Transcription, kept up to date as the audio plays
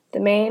The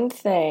main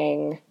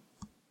thing,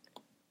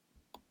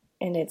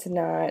 and it's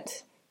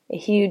not a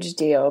huge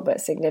deal,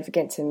 but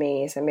significant to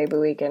me, so maybe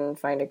we can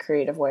find a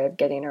creative way of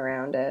getting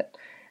around it.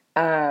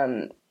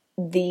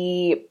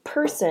 The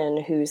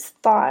person whose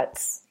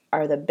thoughts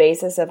are the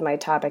basis of my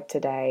topic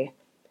today,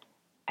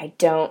 I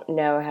don't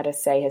know how to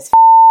say his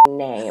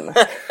name.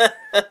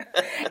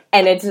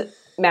 And it's,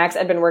 Max,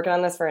 I've been working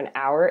on this for an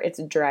hour.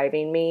 It's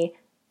driving me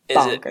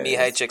bonkers. Is it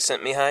Mihai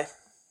Csikszentmihalyi?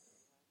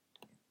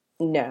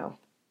 No.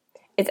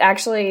 It's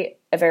actually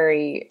a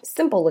very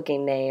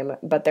simple-looking name,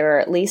 but there are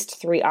at least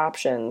 3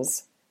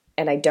 options,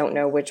 and I don't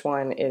know which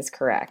one is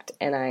correct,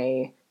 and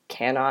I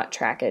cannot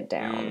track it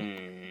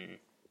down.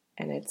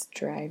 And it's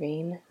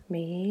driving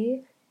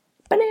me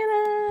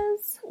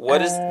bananas.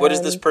 What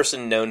is this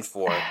person known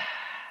for?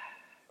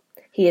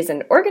 He is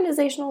an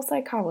organizational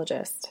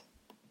psychologist.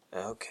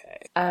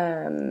 Okay.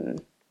 So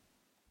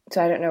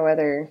I don't know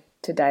whether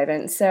to dive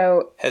in.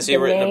 So has he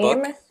written a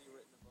book?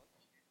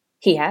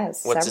 He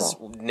has. What's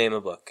several. his name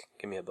of book?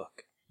 Give me a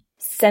book.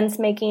 Sense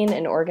Making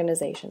in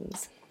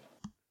Organizations.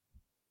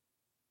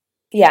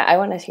 Yeah, I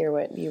want to hear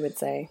what you would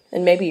say.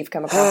 And maybe you've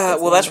come across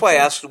this. Well, that's why I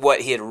asked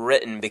what he had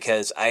written,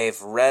 because I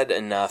have read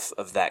enough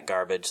of that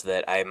garbage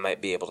that I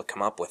might be able to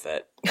come up with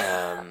it.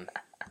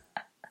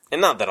 And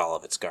not that all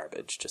of it's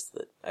garbage, just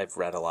that I've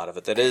read a lot of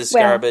it that is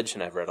garbage,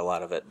 and I've read a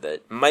lot of it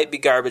that might be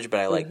garbage, but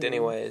I liked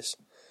anyways.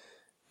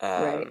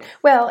 Right.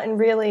 Well, and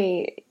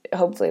really,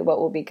 hopefully what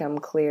will become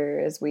clear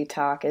as we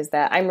talk is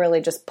that I'm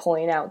really just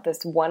pulling out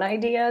this one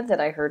idea that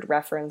I heard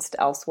referenced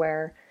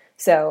elsewhere.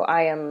 So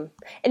I am,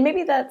 and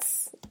maybe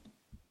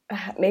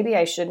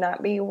I should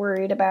not be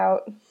worried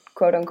about,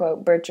 quote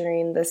unquote,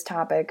 butchering this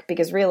topic,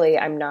 because really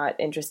I'm not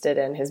interested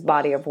in his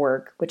body of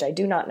work, which I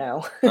do not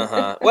know.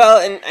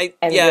 Well, and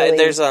really,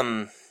 there's,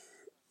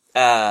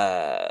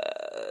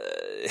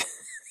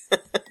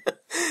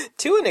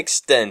 to an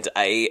extent,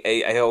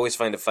 I always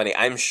find it funny.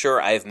 I'm sure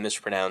I've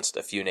mispronounced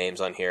a few names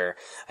on here.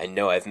 I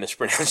know I've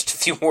mispronounced a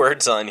few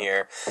words on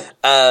here.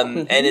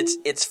 And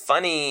it's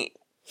funny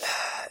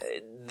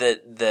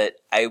that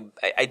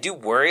I do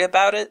worry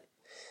about it,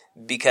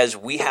 because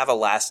we have a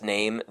last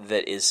name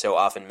that is so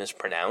often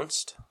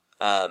mispronounced.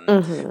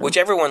 Which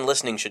everyone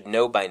listening should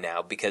know by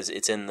now, because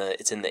it's in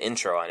the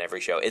intro on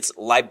every show. It's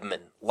Leibman,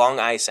 long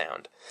I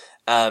sound.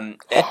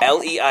 Leibman,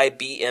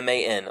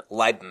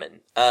 Leibman.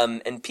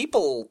 And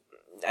people,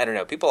 I don't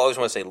know, people always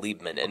want to say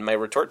Liebman, and my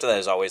retort to that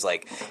is always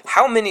like,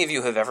 how many of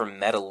you have ever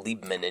met a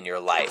Liebman in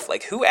your life?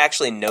 Like, who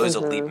actually knows a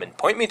Liebman?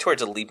 Point me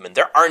towards a Liebman.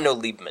 There are no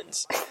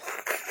Liebmans.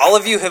 All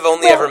of you have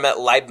only ever met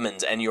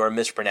Leibmans, and you are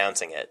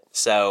mispronouncing it.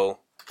 So,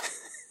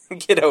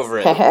 get over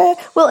it.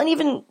 Well, and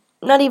even,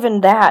 not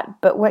even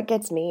that, but what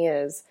gets me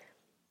is,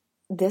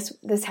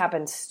 this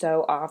happens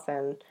so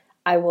often.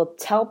 I will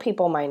tell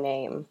people my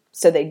name,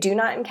 so they do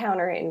not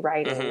encounter it in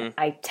writing.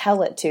 I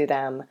tell it to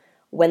them.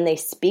 When they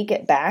speak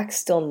it back,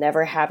 still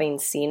never having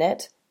seen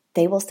it,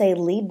 they will say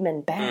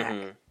Liebman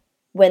back.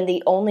 When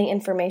the only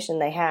information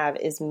they have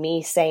is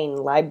me saying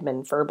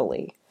Leibman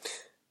verbally.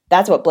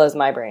 That's what blows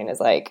my brain, is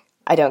like,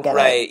 I don't get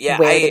it. Yeah,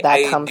 where did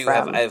that come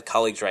from? I have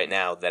colleagues right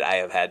now that I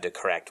have had to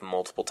correct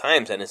multiple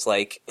times, and it's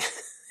like,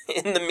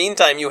 in the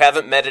meantime, you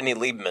haven't met any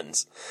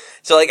Liebmans.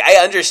 So, like, I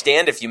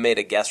understand if you made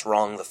a guess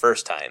wrong the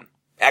first time.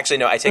 Actually,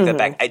 no, I take that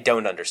back. I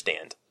don't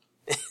understand.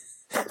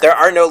 There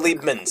are no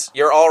Liebmans.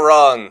 You're all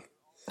wrong.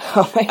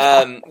 Oh my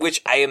God.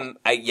 Which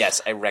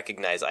yes, I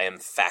recognize I am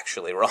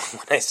factually wrong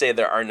when I say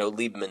there are no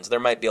Liebmans. There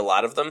might be a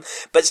lot of them,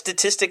 but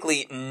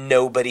statistically,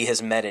 nobody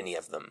has met any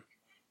of them.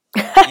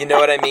 You know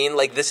what I mean?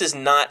 Like, this is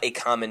not a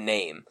common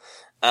name.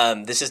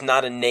 This is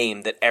not a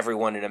name that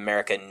everyone in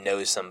America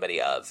knows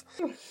somebody of.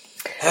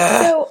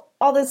 So,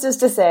 all this is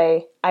to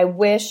say, I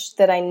wish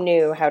that I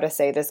knew how to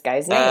say this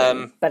guy's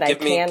name, but I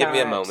cannot. Give me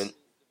a moment.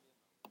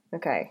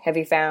 Okay. Have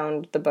you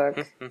found the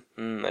book?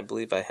 I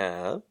believe I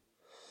have.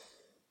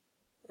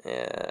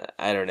 Yeah,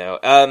 I don't know.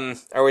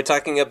 Are we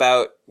talking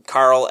about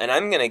Carl, and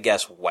I'm going to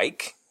guess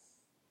Weick?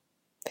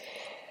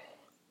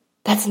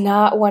 That's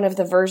not one of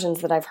the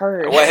versions that I've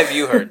heard. What have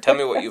you heard? Tell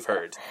me what you've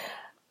heard.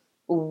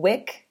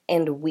 Wick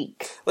and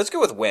Week. Let's go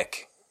with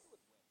Wick.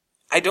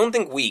 I don't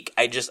think Week.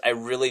 I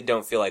really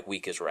don't feel like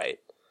Week is right.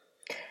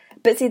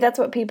 But see, that's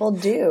what people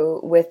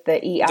do with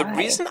the EI. The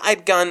reason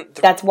I'd gone...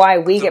 That's why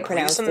we get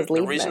pronounced as Liebman.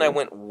 The reason I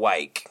went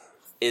Weick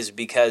is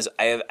because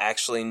I have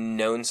actually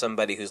known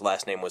somebody whose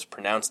last name was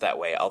pronounced that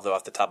way, although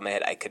off the top of my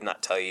head, I could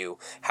not tell you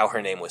how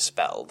her name was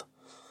spelled.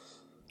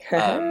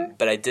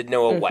 But I did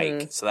know a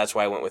Weick, so that's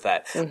why I went with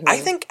that. I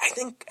think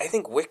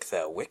Wick,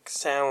 though. Wick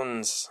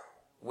sounds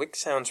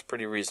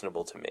pretty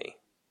reasonable to me.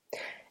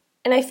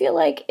 And I feel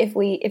like if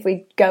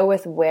we go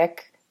with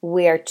Wick,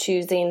 we are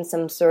choosing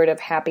some sort of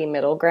happy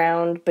middle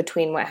ground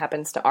between what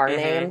happens to our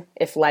name,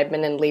 if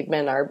Leibman and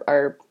Liebman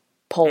are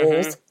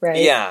poles, right?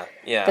 Yeah.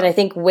 But I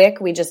think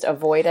Wick, we just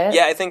avoid it.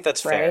 Yeah, I think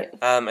that's fair.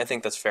 Right? I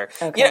think that's fair.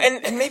 Okay. You know,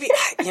 and maybe,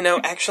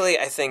 actually,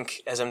 I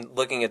think, as I'm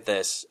looking at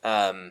this,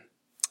 Weick.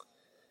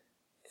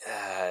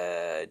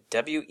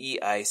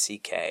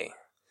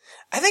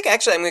 I think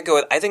actually I'm going to go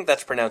with, I think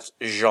that's pronounced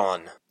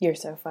Jean. You're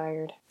so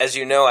fired. As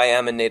you know, I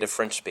am a native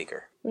French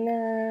speaker.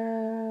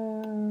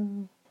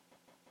 No.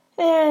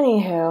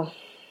 Anywho.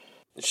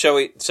 Shall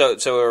we, so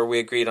are we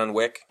agreed on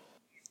Wick?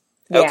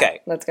 Yeah, Okay.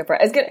 let's go for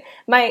it. It's good.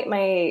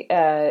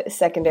 My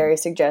secondary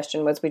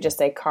suggestion was we just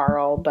say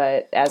Carl,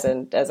 but as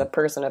a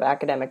person of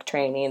academic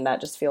training,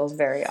 that just feels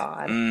very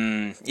odd.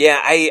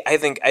 Yeah, I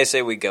think I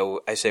say we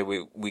go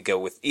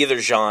with either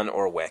Jean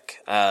or Wick.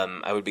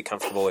 I would be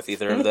comfortable with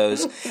either of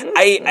those.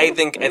 I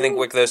think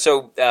Wick though.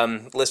 So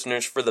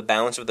listeners, for the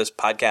balance of this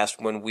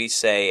podcast, when we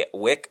say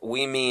Wick,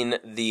 we mean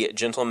the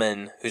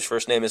gentleman whose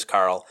first name is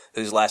Carl,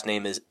 whose last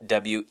name is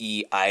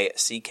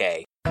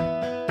Weick.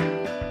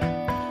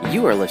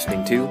 You are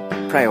listening to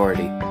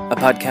Priority, a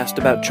podcast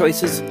about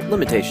choices,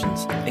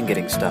 limitations, and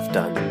getting stuff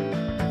done.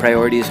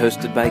 Priority is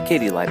hosted by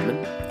Katie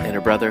Leibman and her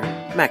brother,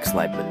 Max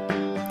Leibman.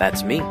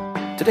 That's me.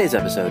 Today's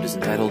episode is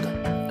entitled,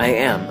 I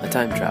Am a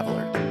Time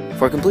Traveler.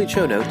 For complete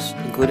show notes,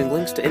 including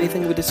links to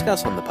anything we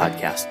discuss on the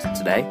podcast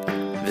today,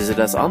 visit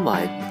us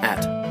online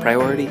at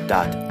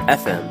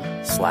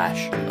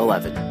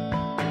priority.fm/11.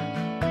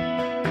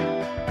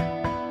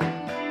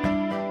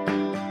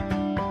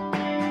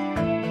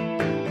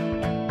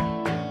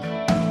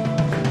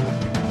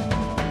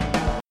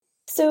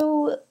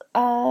 So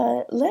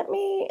let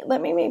me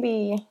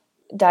maybe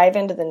dive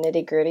into the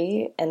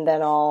nitty-gritty, and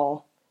then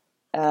I'll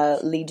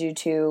lead you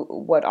to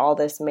what all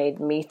this made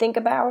me think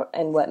about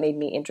and what made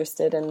me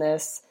interested in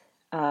this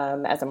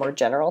as a more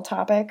general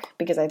topic,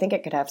 because I think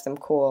it could have some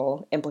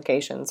cool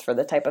implications for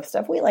the type of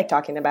stuff we like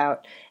talking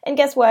about. And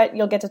guess what?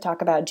 You'll get to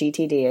talk about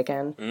GTD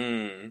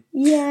again.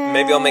 Yeah.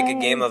 Maybe I'll make a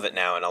game of it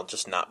now, and I'll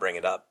just not bring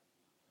it up.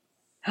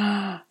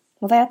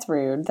 Well, that's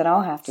rude. Then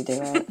I'll have to do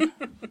it.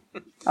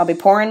 I'll be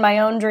pouring my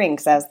own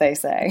drinks, as they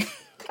say.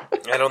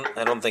 I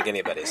don't think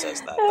anybody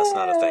says that. That's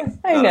not a thing.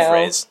 I not know, a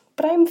phrase.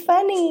 But I'm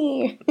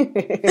funny.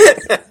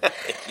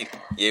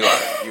 You are.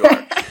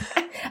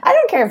 I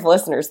don't care if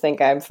listeners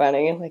think I'm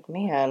funny. I'm like,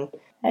 man,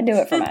 I do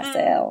it for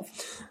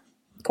myself.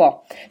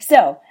 Cool.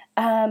 So,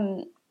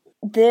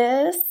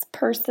 this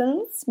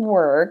person's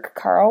work,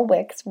 Carl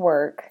Wick's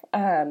work,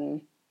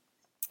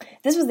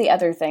 this was the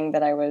other thing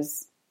that I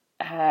was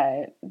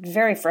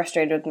very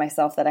frustrated with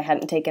myself that I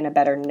hadn't taken a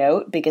better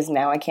note, because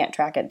now I can't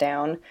track it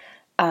down.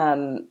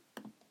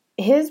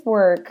 His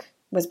work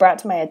was brought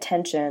to my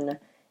attention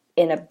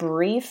in a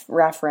brief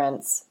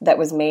reference that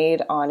was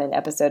made on an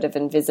episode of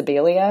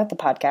Invisibilia, the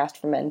podcast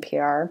from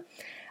NPR.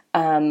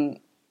 I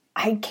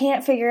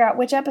can't figure out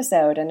which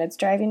episode, and it's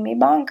driving me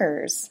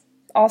bonkers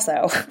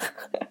also.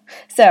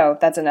 So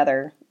that's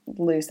another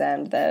loose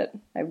end that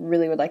I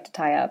really would like to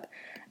tie up.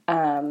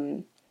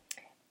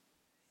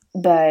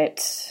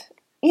 But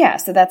yeah,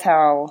 so that's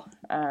how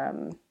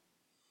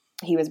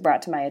he was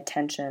brought to my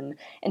attention.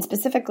 And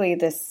specifically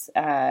this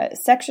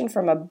section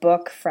from a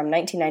book from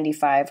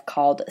 1995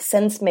 called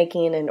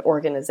Sense-Making in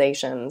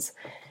Organizations.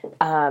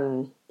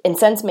 In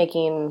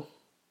sense-making,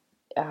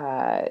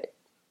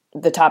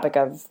 the topic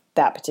of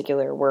that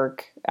particular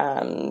work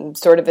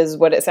sort of is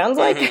what it sounds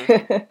like.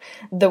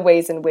 Mm-hmm. The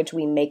ways in which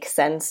we make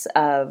sense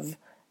of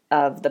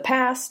the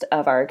past,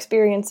 of our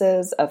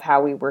experiences, of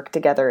how we work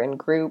together in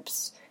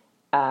groups,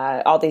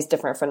 all these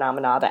different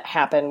phenomena that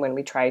happen when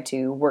we try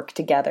to work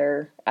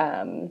together.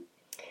 And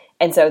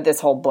so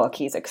this whole book,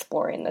 he's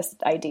exploring this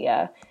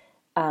idea.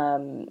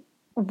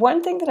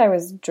 One thing that I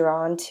was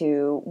drawn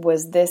to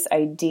was this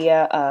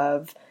idea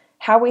of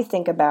how we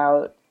think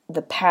about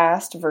the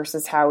past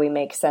versus how we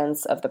make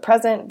sense of the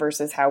present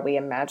versus how we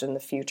imagine the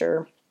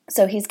future.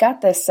 So he's got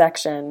this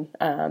section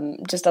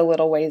just a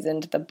little ways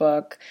into the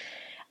book.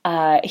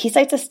 He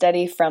cites a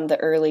study from the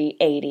early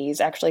 80s,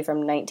 actually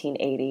from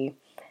 1980.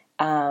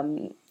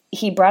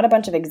 He brought a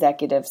bunch of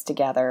executives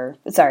together.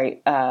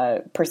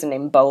 Person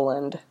named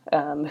Boland,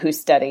 whose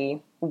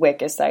study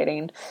Wick is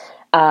citing,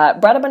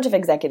 brought a bunch of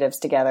executives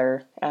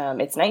together.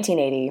 It's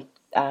 1980.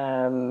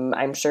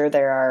 I'm sure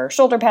there are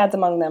shoulder pads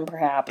among them,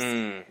 perhaps,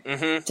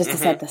 just to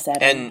set the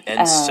setting.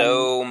 And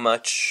so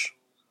much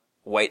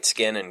white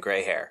skin and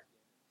gray hair.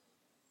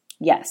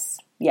 Yes.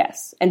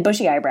 And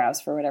bushy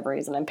eyebrows for whatever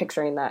reason. I'm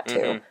picturing that too.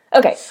 Mm-hmm.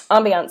 Okay,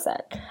 ambiance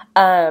set.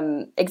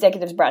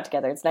 Executives brought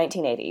together. It's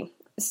 1980.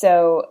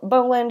 So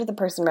Boland, the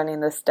person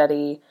running this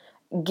study,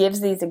 gives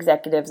these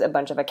executives a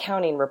bunch of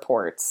accounting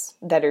reports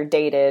that are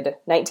dated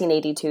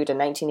 1982 to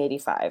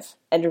 1985.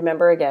 And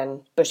remember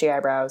again, bushy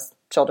eyebrows,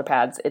 shoulder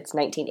pads, it's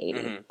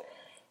 1980. Mm-hmm.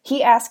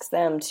 He asks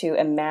them to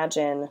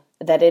imagine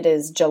that it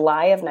is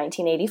July of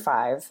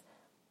 1985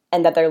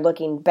 and that they're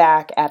looking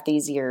back at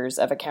these years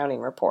of accounting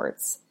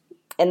reports.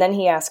 And then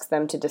he asks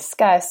them to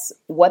discuss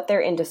what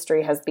their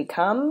industry has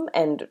become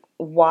and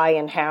why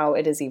and how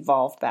it has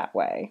evolved that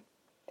way.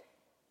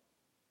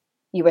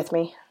 You with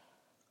me?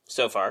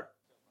 So far.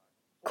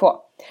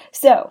 Cool.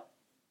 So,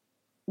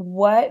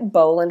 what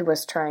Boland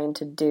was trying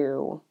to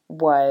do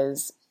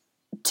was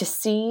to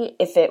see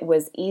if it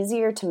was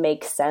easier to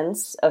make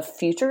sense of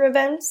future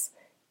events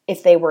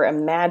if they were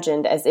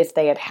imagined as if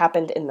they had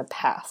happened in the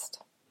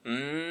past.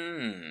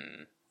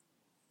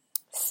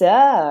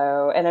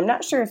 So, and I'm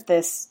not sure if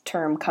this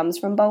term comes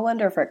from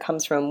Boland or if it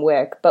comes from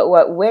Wick, but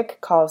what Wick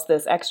calls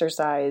this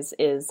exercise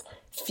is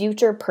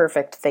future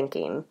perfect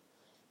thinking.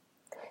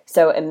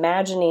 So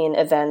imagining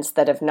events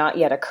that have not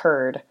yet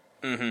occurred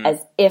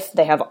as if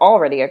they have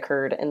already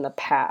occurred in the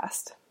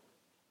past.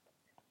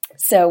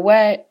 So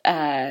what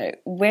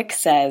Wick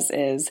says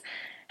is,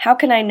 how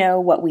can I know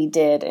what we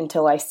did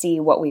until I see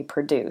what we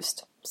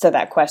produced? So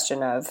that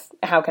question of,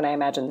 how can I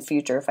imagine the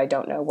future if I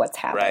don't know what's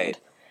happened?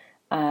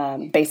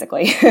 Right.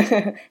 Basically,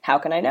 how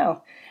can I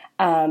know?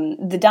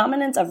 The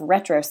dominance of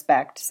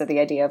retrospect, so the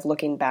idea of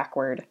looking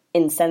backward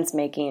in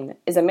sense-making,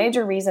 is a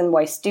major reason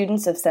why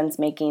students of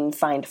sense-making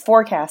find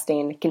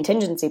forecasting,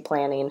 contingency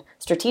planning,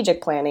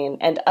 strategic planning,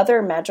 and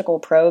other magical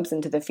probes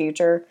into the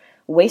future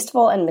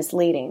wasteful and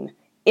misleading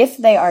if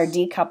they are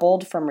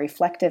decoupled from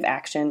reflective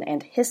action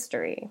and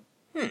history.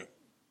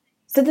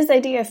 So this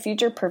idea of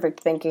future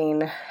perfect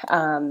thinking,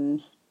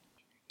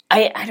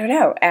 I don't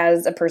know,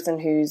 as a person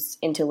who's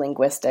into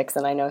linguistics,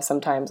 and I know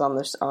sometimes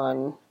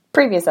on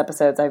previous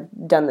episodes I've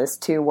done this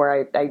too,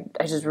 where I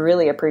just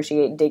really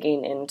appreciate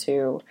digging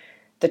into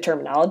the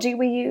terminology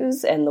we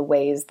use and the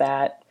ways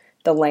that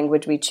the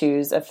language we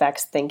choose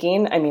affects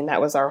thinking. I mean,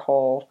 that was our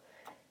whole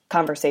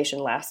conversation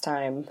last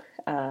time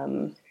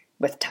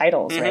with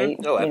titles, right?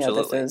 Oh,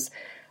 absolutely. This is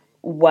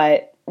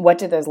what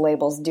do those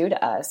labels do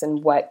to us,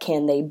 and what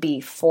can they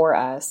be for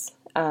us?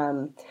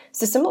 So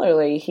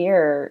similarly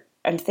here,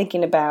 I'm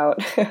thinking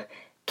about,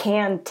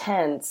 can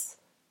tense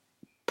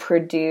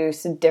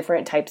produce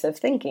different types of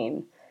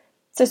thinking?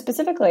 So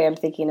specifically, I'm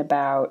thinking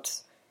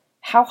about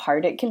how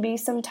hard it can be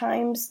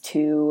sometimes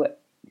to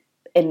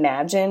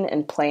imagine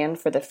and plan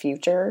for the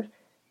future,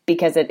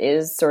 because it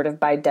is sort of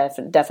by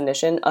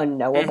definition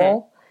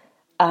unknowable.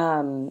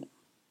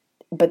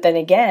 But then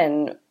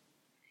again,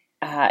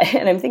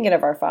 and I'm thinking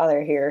of our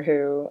father here,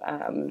 who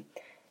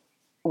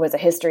was a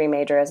history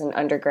major as an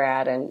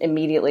undergrad and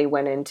immediately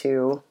went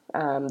into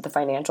the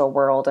financial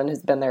world and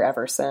has been there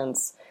ever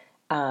since.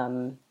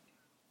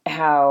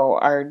 How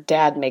our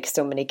dad makes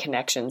so many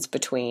connections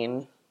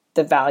between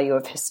the value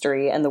of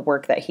history and the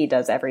work that he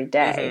does every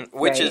day,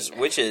 which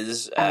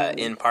is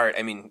in part.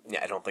 I mean,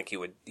 I don't think he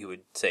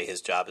would say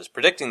his job is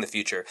predicting the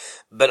future,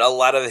 but a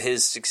lot of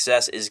his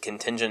success is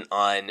contingent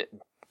on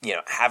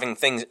having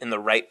things in the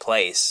right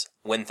place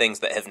when things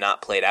that have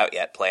not played out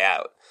yet play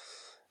out.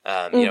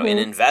 In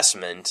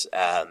investment,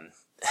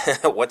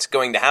 what's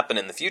going to happen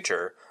in the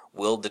future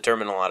will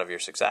determine a lot of your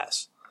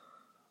success.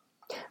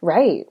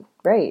 Right.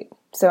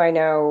 So I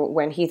know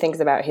when he thinks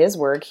about his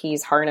work,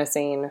 he's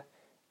harnessing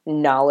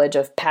knowledge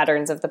of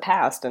patterns of the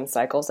past and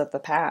cycles of the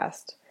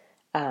past.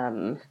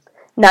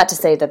 Not to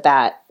say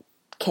that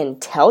can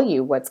tell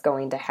you what's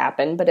going to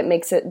happen, but it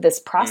makes this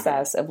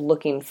process of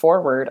looking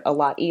forward a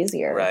lot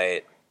easier.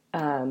 Right.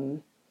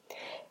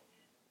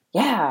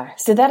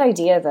 So that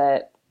idea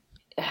that,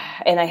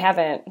 and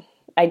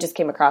I just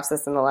came across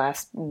this in the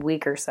last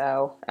week or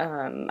so.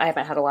 I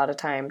haven't had a lot of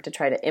time to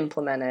try to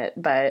implement it,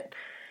 but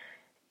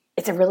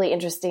it's a really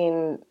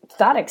interesting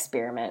thought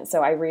experiment.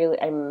 So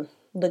I'm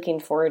looking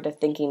forward to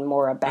thinking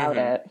more about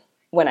it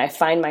when I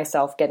find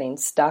myself getting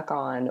stuck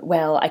on,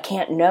 well, I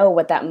can't know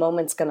what that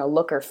moment's going to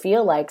look or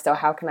feel like, so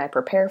how can I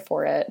prepare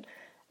for it?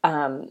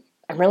 I'm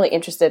really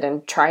interested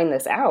in trying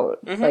this out.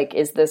 Like,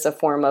 is this a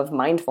form of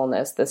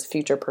mindfulness, this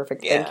future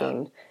perfect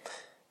thinking?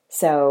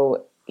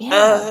 So,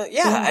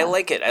 I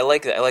like it. I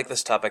like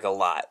this topic a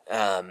lot.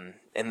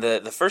 And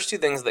the first two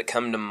things that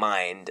come to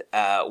mind,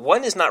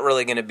 one is not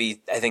really going to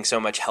be, I think, so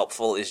much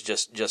helpful, is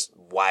just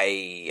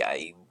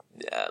why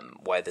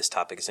this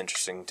topic is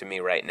interesting to me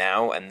right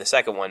now. And the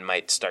second one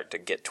might start to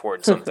get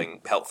towards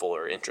something helpful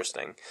or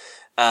interesting.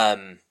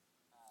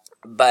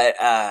 But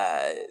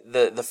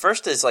the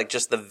first is like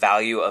just the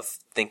value of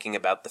thinking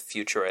about the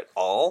future at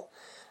all.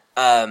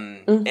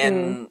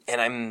 And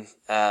I'm,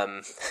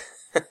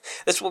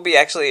 this will be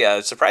actually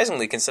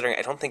surprisingly, considering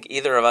I don't think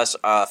either of us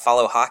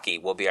follow hockey,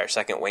 will be our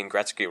second Wayne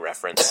Gretzky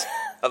reference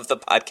of the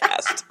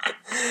podcast.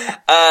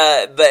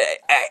 But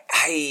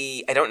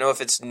I don't know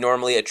if it's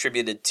normally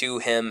attributed to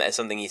him as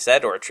something he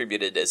said or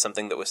attributed as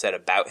something that was said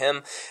about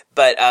him.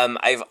 But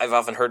I've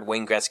often heard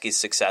Wayne Gretzky's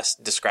success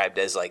described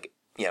as like,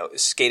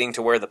 skating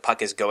to where the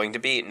puck is going to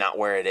be, not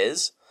where it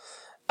is.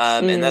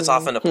 And that's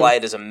often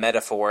applied as a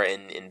metaphor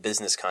in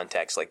business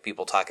context. Like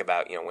people talk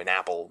about, when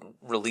Apple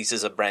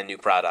releases a brand new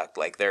product,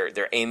 like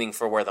they're aiming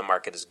for where the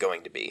market is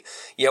going to be.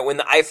 When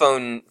the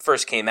iPhone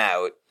first came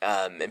out,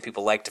 and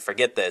people like to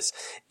forget this,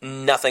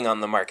 nothing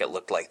on the market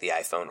looked like the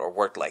iPhone or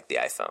worked like the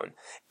iPhone.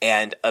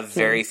 And a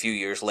very few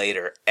years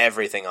later,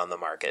 everything on the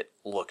market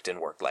looked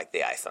and worked like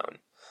the iPhone.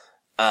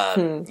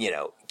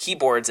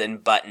 Keyboards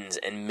and buttons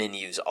and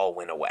menus all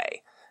went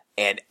away.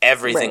 And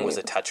everything was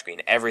a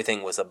touchscreen.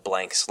 Everything was a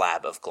blank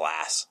slab of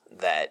glass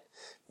that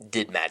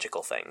did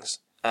magical things.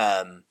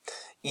 And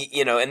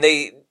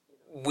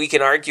we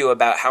can argue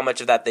about how much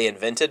of that they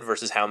invented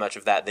versus how much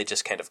of that they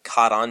just kind of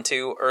caught on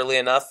to early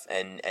enough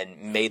and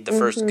made the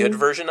first good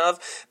version of.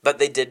 But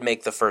they did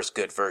make the first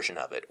good version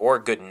of it, or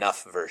good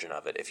enough version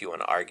of it, if you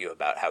want to argue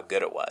about how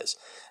good it was.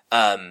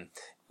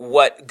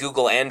 what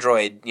Google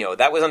Android,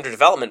 that was under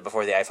development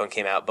before the iPhone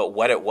came out, but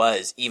what it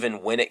was,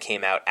 even when it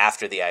came out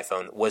after the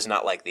iPhone, was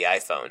not like the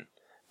iPhone.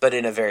 But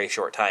in a very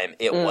short time,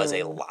 it was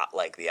a lot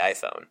like the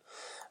iPhone.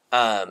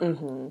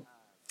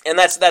 And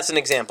that's an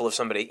example of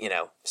somebody,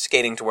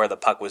 skating to where the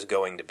puck was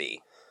going to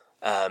be.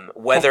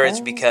 Whether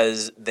it's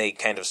because they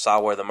kind of saw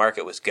where the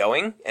market was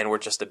going and were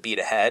just a beat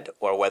ahead,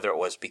 or whether it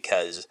was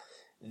because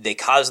they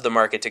caused the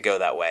market to go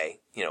that way,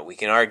 we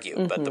can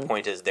argue. But the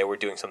point is they were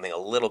doing something a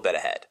little bit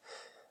ahead.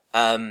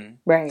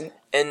 Right.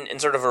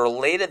 And sort of a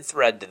related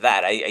thread to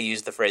that, I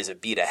use the phrase a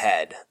beat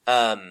ahead.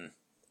 I'm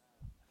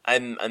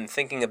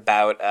thinking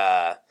about,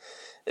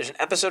 there's an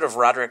episode of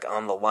Roderick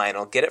on the Line,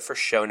 I'll get it for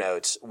show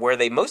notes, where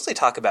they mostly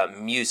talk about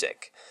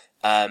music.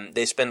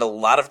 They spend a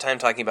lot of time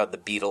talking about the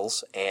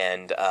Beatles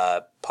and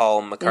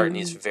Paul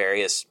McCartney's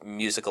various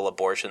musical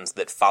abortions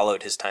that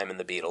followed his time in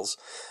the Beatles.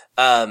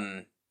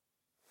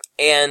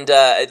 And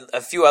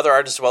a few other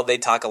artists, they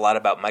talk a lot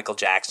about Michael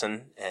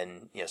Jackson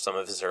and some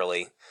of his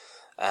early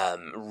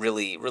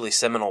really, really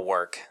seminal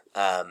work.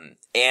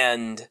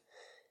 And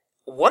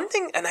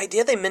an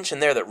idea they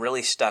mentioned there that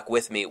really stuck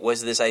with me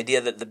was this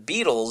idea that the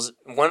Beatles,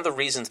 one of the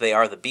reasons they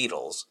are the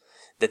Beatles,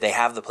 that they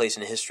have the place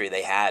in history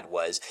they had,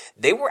 was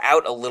they were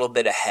out a little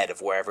bit ahead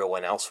of where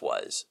everyone else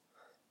was.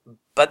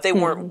 But they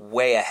weren't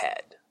way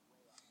ahead.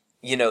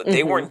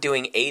 They weren't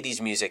doing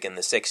 80s music in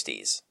the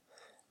 60s.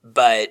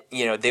 But,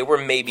 they were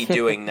maybe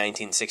doing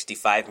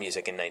 1965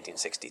 music in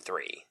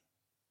 1963.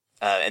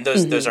 And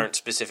those aren't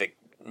specific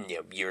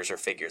years or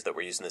figures that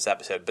were used in this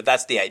episode, but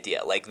that's the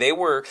idea. Like they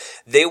were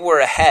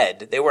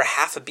ahead. They were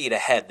half a beat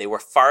ahead. They were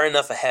far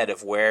enough ahead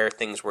of where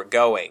things were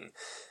going,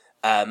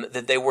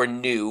 that they were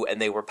new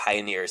and they were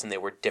pioneers and they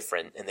were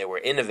different and they were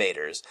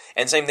innovators.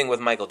 And same thing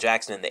with Michael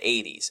Jackson in the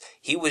 80s.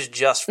 He was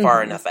just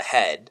far enough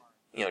ahead,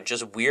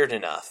 just weird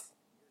enough,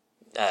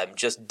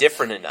 just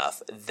different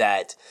enough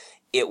that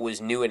it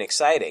was new and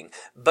exciting,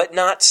 but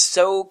not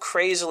so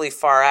crazily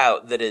far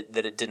out that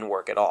it didn't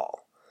work at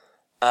all.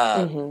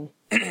 And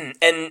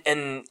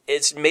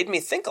it's made me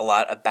think a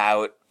lot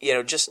about,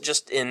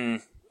 just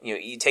in,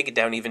 you take it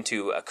down even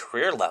to a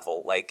career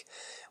level, like,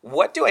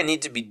 what do I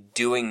need to be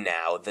doing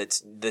now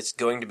that's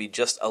going to be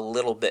just a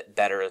little bit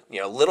better,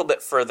 a little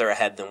bit further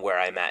ahead than where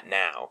I'm at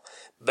now,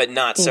 but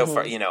not so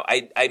far,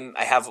 I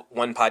have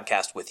one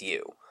podcast with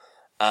you.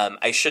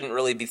 I shouldn't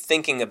really be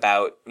thinking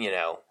about,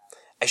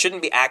 I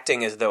shouldn't be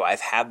acting as though I've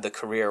had the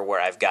career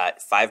where I've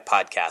got 5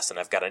 podcasts and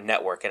I've got a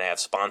network and I have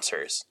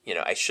sponsors.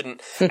 I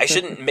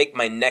shouldn't make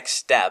my next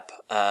step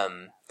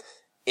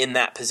in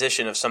that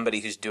position of somebody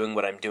who's doing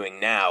what I'm doing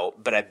now,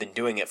 but I've been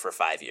doing it for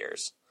 5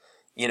 years.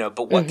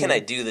 But what can I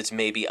do that's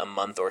maybe a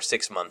month or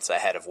 6 months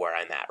ahead of where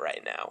I'm at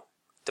right now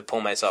to pull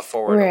myself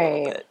forward a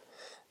little bit?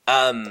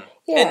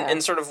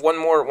 And sort of one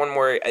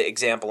more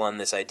example on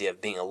this idea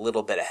of being a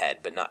little bit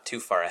ahead, but not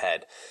too far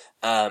ahead.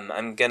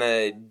 I'm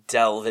gonna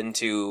delve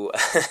into,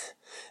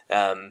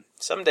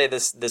 someday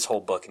this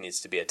whole book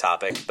needs to be a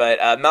topic, but,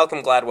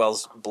 Malcolm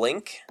Gladwell's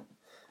Blink,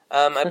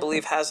 I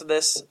believe has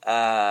this,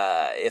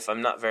 if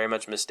I'm not very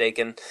much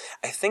mistaken.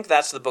 I think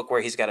that's the book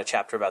where he's got a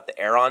chapter about the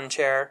Aeron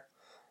chair,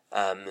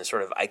 the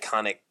sort of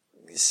iconic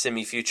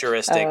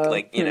semi-futuristic,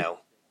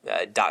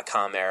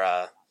 .com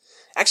era.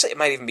 Actually, it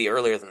might even be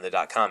earlier than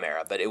the .com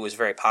era, but it was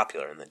very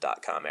popular in the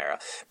 .com era.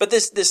 But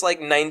this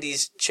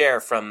 90s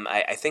chair from,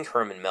 I think,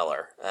 Herman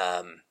Miller.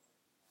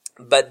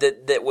 But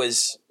that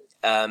was,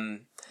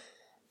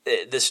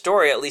 the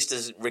story, at least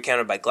as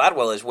recounted by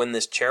Gladwell, is when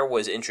this chair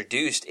was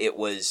introduced, it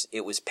was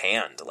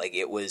panned. Like,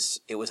 it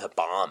was a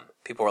bomb.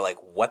 People were like,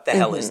 what the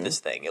hell is this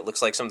thing? It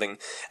looks like something,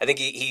 I think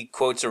he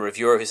quotes a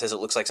reviewer who says it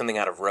looks like something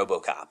out of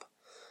RoboCop.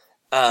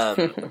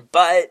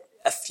 But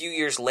a few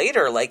years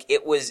later,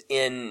 it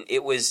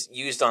was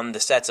used on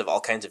the sets of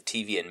all kinds of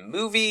TV and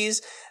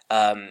movies.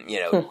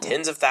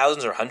 Tens of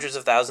thousands or hundreds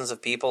of thousands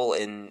of people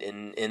in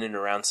and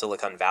around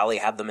Silicon Valley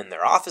had them in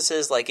their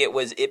offices.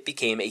 It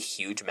became a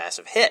huge,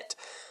 massive hit.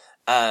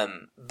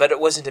 But it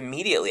wasn't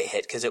immediately a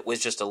hit because it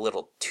was just a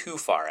little too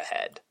far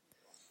ahead.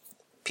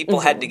 People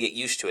had to get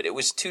used to it. It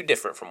was too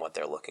different from what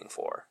they're looking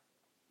for.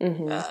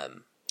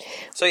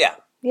 So yeah.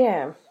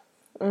 Yeah.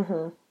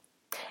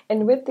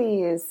 And with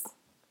these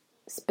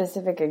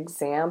specific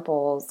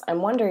examples,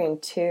 I'm wondering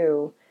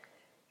too,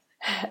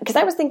 because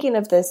I was thinking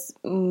of this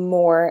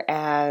more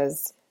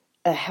as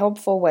a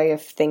helpful way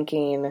of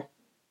thinking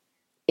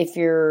if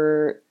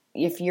you're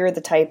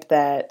the type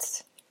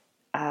that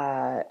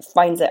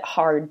finds it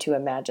hard to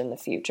imagine the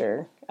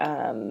future,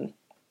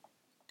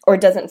 or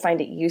doesn't find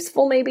it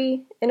useful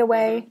maybe in a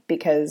way,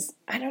 because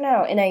I don't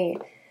know, and I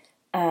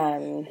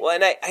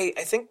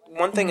think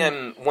one thing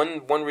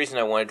one reason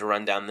I wanted to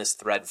run down this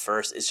thread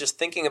first is just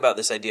thinking about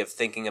this idea of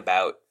thinking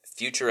about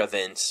future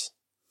events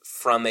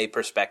from a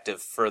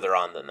perspective further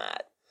on than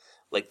that.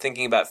 Like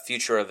thinking about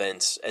future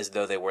events as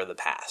though they were the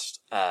past.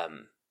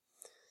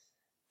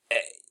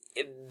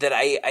 That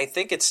I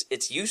think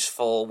it's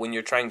useful when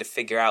you're trying to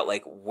figure out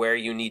where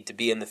you need to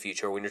be in the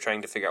future, when you're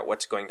trying to figure out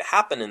what's going to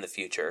happen in the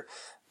future.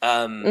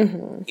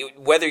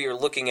 Whether you're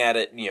looking at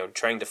it,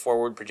 trying to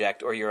forward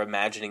project, or you're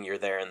imagining you're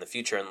there in the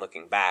future and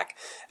looking back.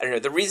 I don't know.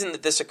 The reason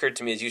that this occurred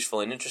to me as useful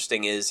and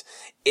interesting is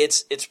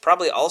it's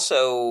probably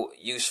also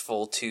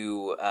useful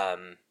to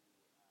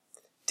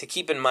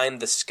keep in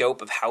mind the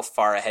scope of how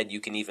far ahead you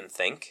can even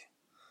think.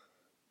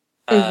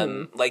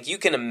 Like you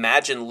can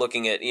imagine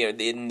looking at,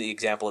 in the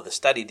example of the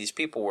study, these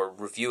people were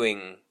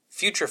reviewing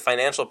future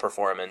financial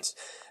performance,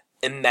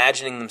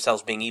 imagining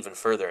themselves being even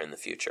further in the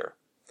future.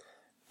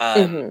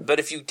 But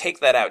if you take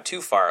that out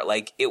too far,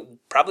 like it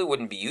probably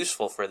wouldn't be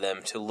useful for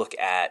them to look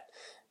at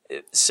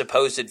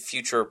supposed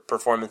future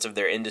performance of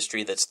their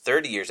industry that's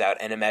 30 years out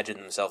and imagine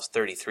themselves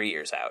 33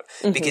 years out.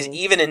 Because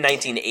even in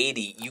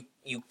 1980,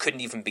 you couldn't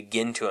even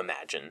begin to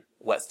imagine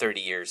what 30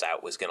 years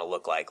out was going to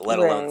look like, let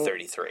alone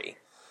 33.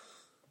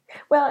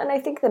 Well, and I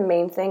think the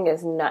main thing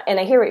is not, and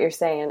I hear what you're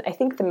saying, I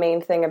think the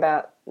main thing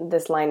about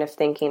this line of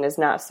thinking is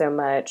not so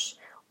much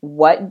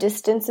what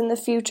distance in the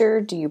future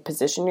do you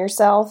position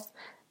yourself,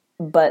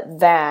 but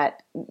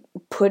that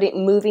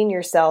moving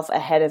yourself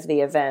ahead of the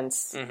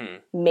events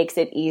makes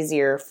it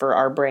easier for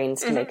our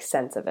brains to make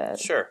sense of it.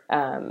 Sure.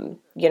 And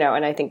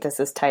I think this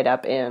is tied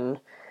up in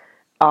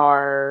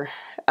our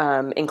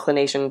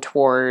inclination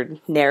toward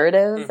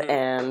narrative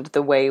and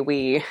the way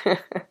we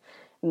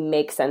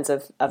make sense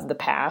of the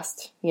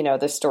past,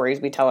 the stories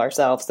we tell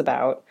ourselves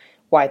about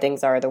why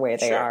things are the way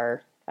they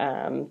are.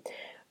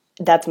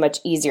 That's much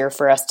easier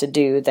for us to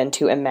do than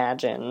to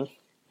imagine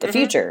the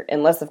future,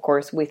 unless, of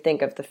course, we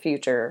think of the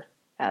future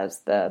as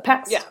the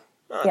past. Yeah,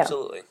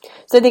 absolutely. Yeah.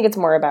 So I think it's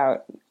more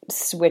about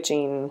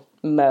switching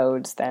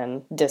modes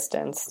than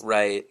distance.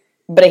 Right.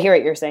 But I hear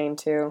what you're saying,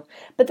 too.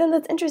 But then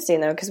that's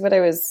interesting, though, because what I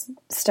was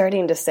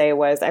starting to say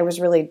was I was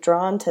really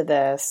drawn to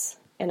this,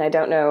 and I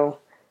don't know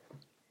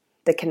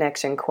the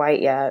connection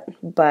quite yet,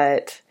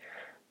 but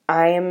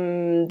I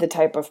am the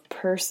type of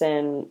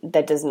person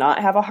that does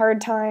not have a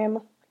hard time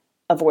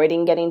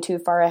avoiding getting too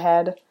far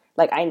ahead.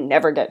 Like, I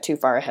never get too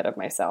far ahead of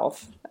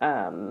myself.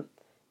 I'm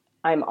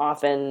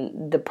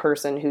often the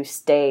person who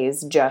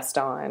stays just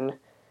on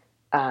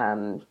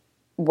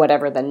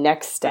whatever the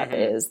next step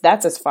is.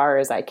 That's as far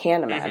as I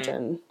can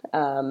imagine.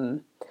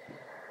 So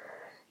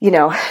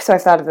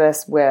I've thought of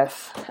this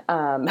with,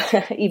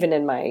 even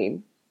in my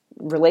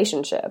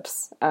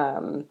relationships,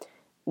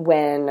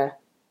 when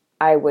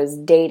I was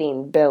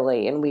dating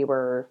Billy and we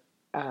were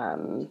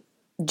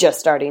just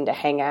starting to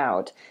hang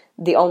out,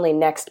 the only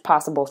next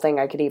possible thing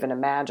I could even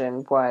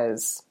imagine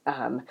was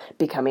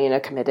becoming a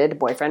committed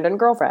boyfriend and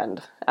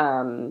girlfriend.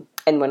 And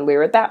when we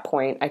were at that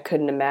point, I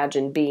couldn't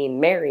imagine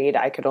being married.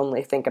 I could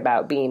only think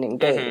about being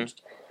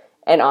engaged,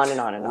 and on and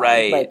on and on.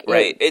 Right, like,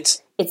 right.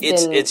 It's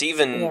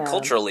even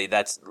culturally,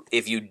 that's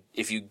if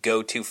you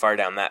go too far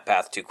down that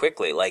path too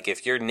quickly. Like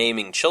if you're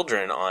naming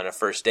children on a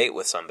first date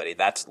with somebody,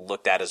 that's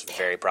looked at as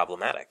very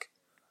problematic.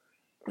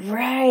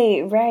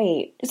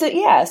 Right.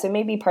 So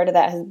maybe part of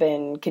that has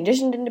been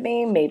conditioned into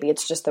me. Maybe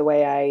it's just the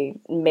way I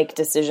make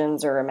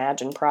decisions or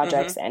imagine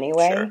projects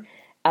anyway. Sure.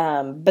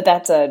 But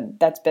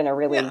that's been a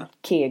really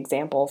key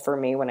example for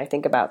me when I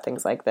think about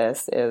things like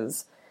this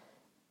is,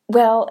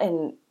 well,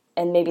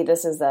 and maybe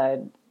this is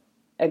a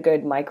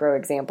good micro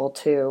example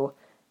too.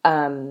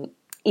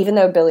 Even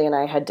though Billy and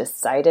I had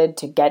decided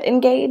to get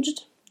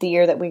engaged the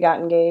year that we got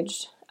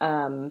engaged,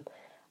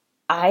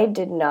 I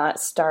did not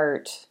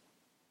start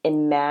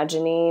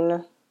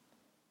imagining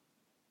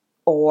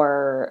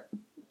or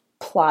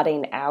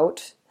plotting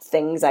out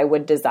things I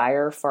would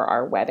desire for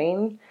our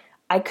wedding.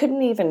 I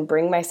couldn't even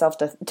bring myself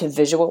to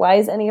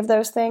visualize any of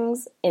those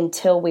things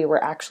until we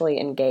were actually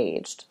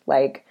engaged.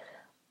 Like,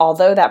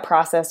 although that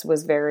process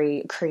was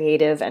very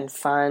creative and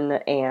fun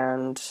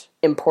and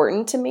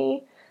important to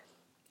me,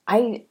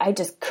 I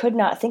just could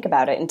not think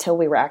about it until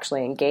we were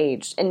actually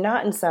engaged, and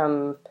not in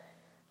some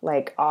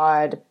like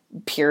odd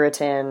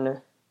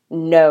Puritan,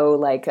 no,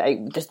 like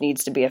this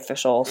needs to be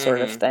official sort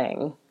of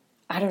thing.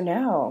 I don't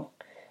know.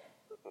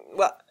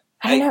 Well,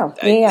 I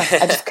don't know.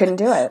 I just couldn't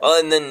do it. Well,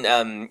 and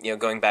then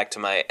going back to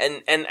my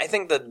and I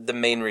think the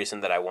main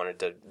reason that I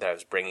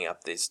was bringing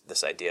up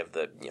this idea of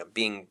the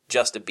being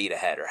just a beat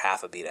ahead or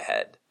half a beat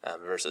ahead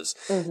versus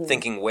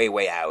thinking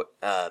way out.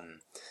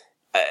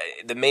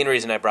 The main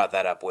reason I brought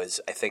that up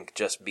was I think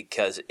just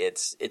because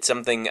it's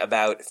something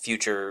about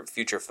future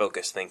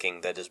focused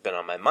thinking that has been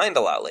on my mind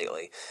a lot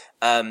lately.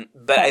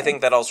 But I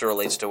think that also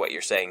relates to what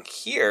you're saying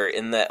here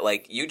in that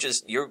like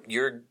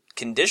your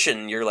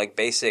condition, your like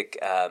basic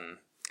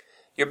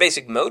your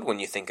basic mode when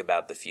you think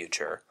about the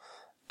future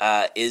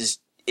is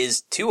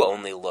to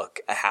only look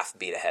a half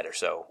beat ahead or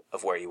so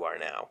of where you are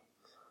now.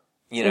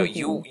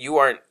 You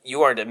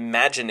aren't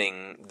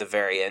imagining the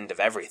very end of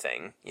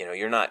everything.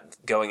 You're not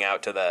going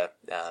out to the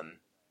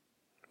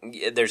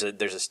there's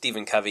a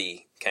Stephen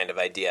Covey kind of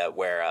idea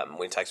where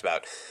when he talks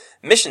about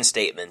mission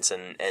statements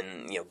and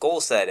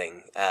goal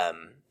setting,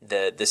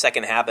 the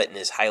second habit in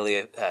his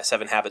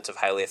 7 Habits of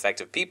Highly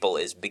Effective People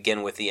is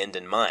begin with the end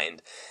in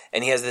mind.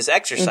 And he has this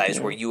exercise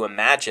where you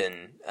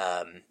imagine,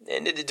 and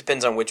it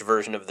depends on which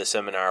version of the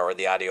seminar or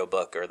the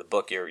audiobook or the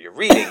book you're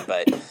reading,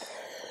 but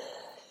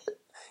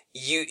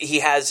he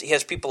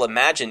has people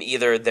imagine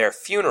either their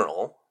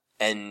funeral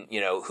and, you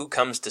know, who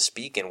comes to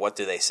speak and what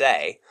do they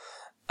say,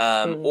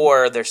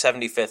 or their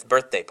 75th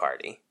birthday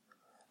party,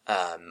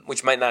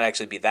 which might not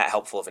actually be that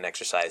helpful of an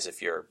exercise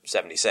if you're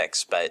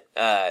 76, but,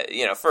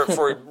 you know,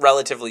 for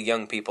relatively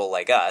young people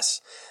like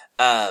us,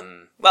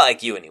 well,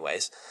 like you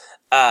anyways,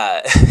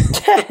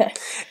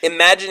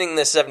 imagining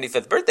the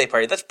 75th birthday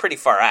party, that's pretty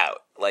far out.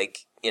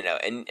 Like, you know,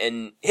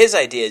 and his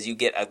idea is you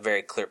get a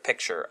very clear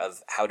picture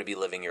of how to be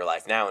living your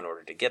life now in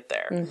order to get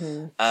there.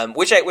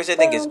 Which I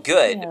think is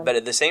good, but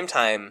at the same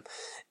time,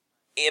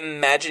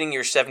 imagining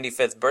your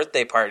 75th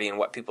birthday party and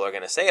what people are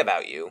going to say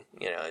about you,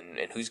 you know,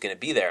 and who's going to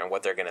be there and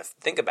what they're going to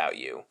think about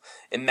you,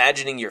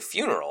 imagining your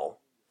funeral,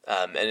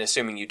 and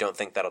assuming you don't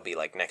think that'll be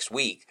like next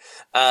week,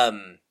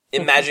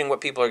 imagining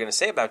what people are going to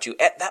say about you,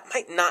 that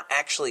might not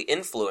actually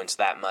influence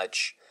that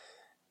much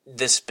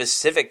the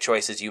specific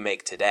choices you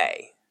make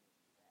today.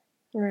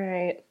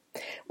 Right.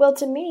 Well,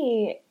 to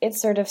me,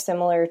 it's sort of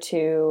similar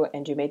to,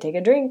 and you may take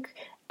a drink,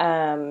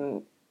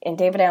 in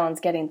David Allen's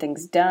Getting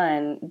Things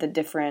Done, the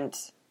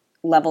different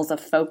levels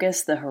of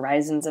focus, the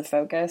horizons of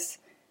focus.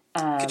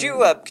 Could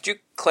you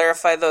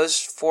clarify those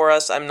for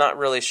us? I'm not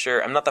really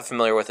sure. I'm not that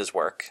familiar with his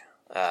work.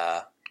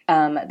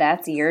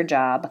 That's your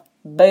job.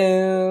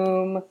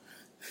 Boom.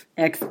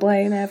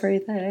 Explain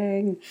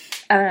everything.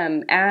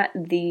 At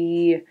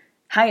the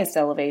highest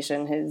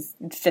elevation, his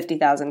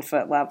 50,000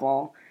 foot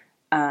level,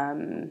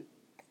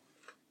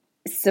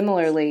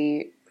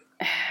 similarly,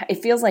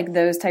 it feels like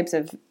those types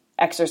of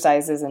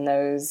exercises and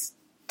those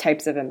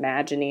types of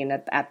imagining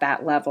at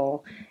that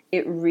level,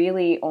 it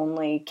really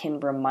only can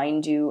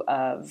remind you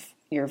of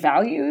your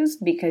values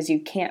because you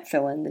can't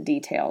fill in the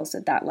details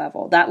at that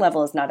level. That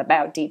level is not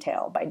about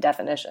detail by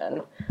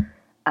definition.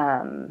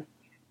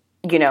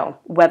 You know,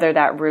 whether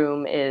that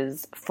room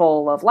is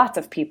full of lots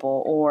of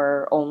people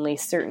or only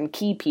certain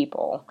key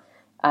people,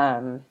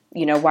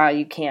 you know, while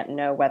you can't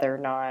know whether or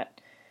not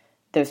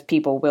those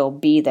people will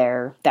be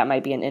there, that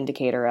might be an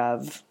indicator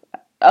of,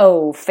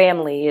 oh,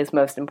 family is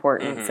most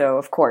important. So,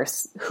 of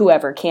course,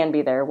 whoever can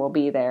be there will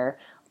be there.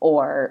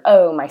 Or,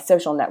 oh, my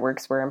social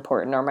networks were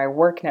important, or my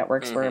work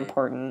networks were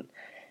important,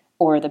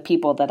 or the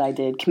people that I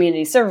did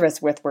community service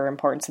with were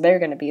important, so they're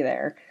going to be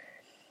there.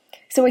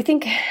 So I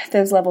think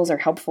those levels are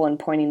helpful in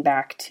pointing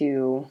back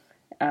to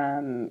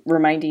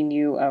reminding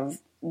you of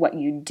what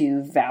you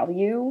do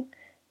value.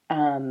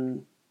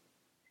 But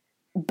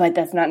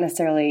that's not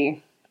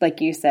necessarily,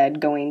 like you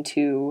said, going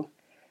to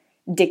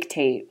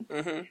dictate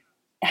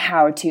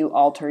how to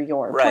alter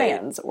your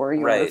plans or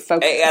your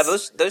focus. Yeah,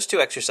 those two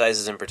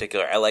exercises in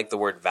particular, I like the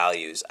word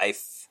values.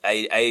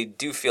 I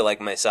do feel like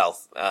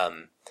myself.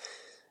 Oh,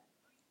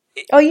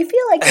 you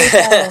feel like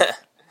yourself.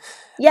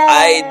 Yeah,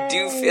 I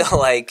do feel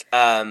like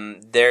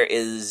there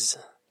is,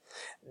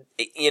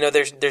 you know,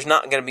 there's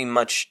not going to be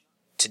much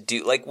to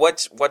do. Like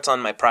what's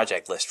on my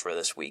project list for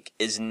this week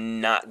is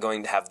not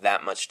going to have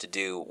that much to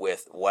do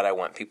with what I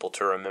want people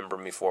to remember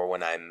me for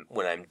when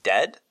I'm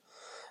dead.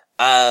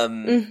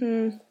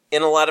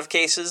 In a lot of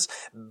cases,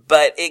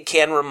 but it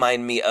can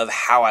remind me of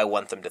how I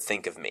want them to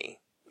think of me.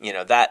 You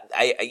know, that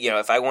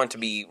if I want to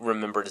be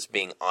remembered as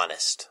being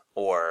honest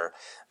or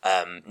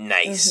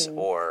nice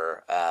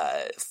or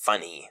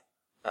funny,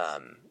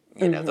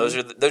 you know, those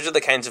are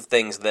the kinds of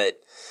things that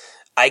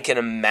I can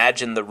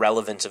imagine the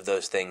relevance of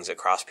those things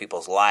across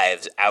people's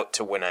lives out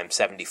to when I'm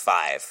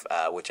 75,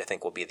 which I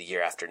think will be the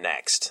year after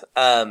next.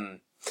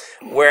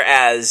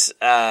 Whereas,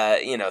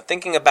 you know,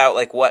 thinking about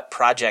like what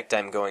project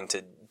I'm going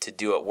to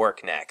do at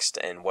work next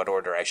and what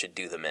order I should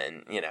do them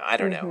in, you know, I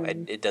don't know.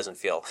 It doesn't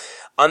feel.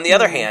 On the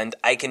other hand,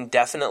 I can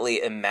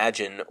definitely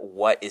imagine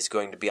what is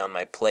going to be on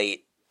my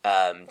plate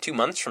 2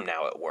 months from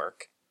now at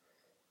work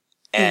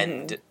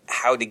and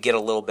how to get a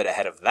little bit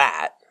ahead of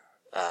that.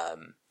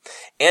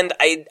 And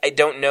I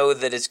don't know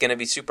that it's going to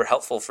be super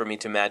helpful for me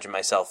to imagine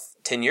myself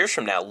 10 years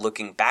from now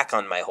looking back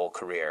on my whole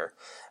career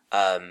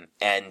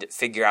and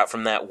figure out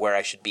from that where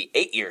I should be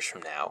 8 years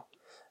from now.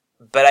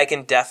 But I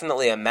can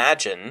definitely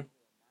imagine,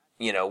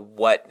 you know,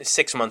 what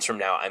 6 months from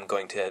now I'm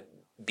going to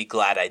be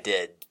glad I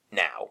did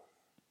now.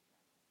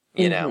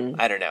 You know,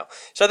 I don't know.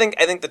 So I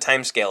think the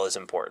time scale is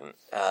important.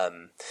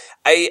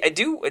 I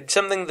do,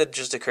 something that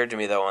just occurred to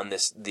me though on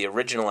the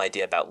original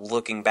idea about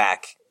looking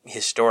back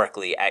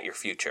historically at your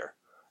future.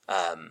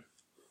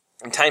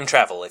 Time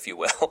travel, if you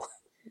will.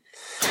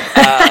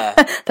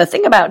 The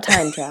thing about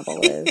time travel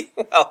is...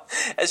 Well,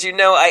 as you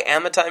know, I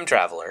am a time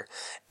traveler.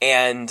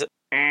 And...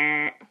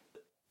 Are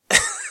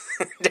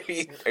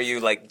you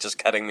like just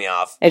cutting me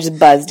off? I just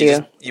buzzed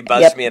you. You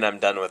buzzed me and I'm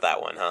done with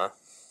that one, huh?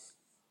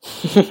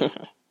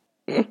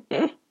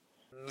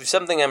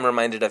 Something I'm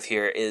reminded of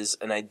here is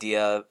an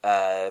idea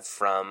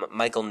from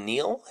Michael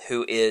Neal,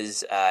 who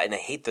is, and I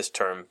hate this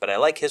term, but I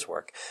like his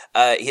work.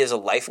 He is a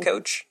life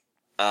coach.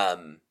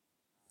 And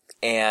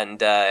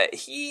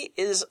he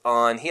has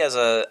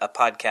a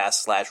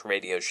podcast /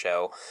 radio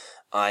show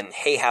on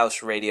Hay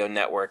House Radio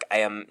Network. I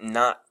am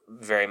not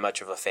very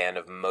much of a fan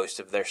of most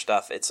of their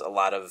stuff. It's a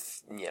lot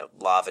of, you know,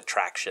 law of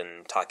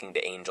attraction, talking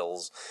to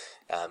angels,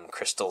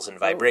 crystals and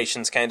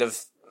vibrations kind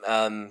of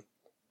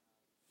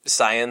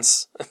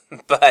science,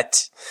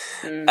 but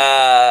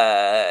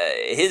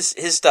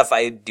his stuff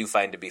I do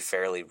find to be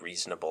fairly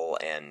reasonable,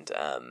 and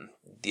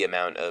the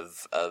amount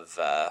of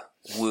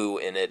woo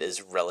in it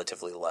is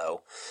relatively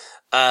low.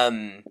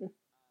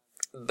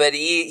 But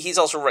he's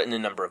also written a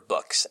number of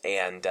books,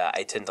 and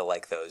I tend to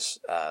like those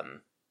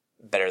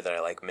better than I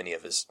like many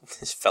of his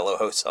fellow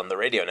hosts on the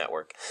radio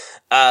network.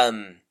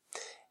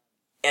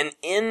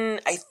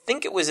 And I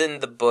think it was in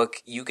the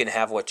book You Can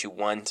Have What You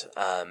Want.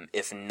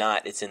 If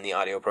not, it's in the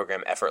audio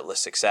program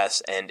Effortless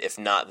Success. And if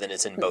not, then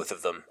it's in both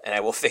of them. And I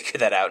will figure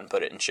that out and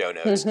put it in show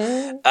notes.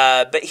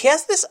 But he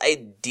has this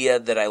idea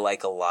that I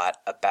like a lot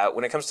about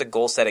when it comes to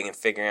goal setting and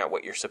figuring out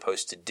what you're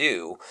supposed to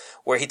do,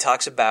 where he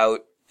talks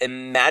about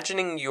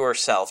imagining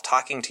yourself,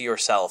 talking to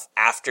yourself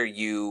after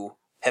you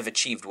have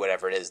achieved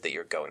whatever it is that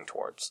you're going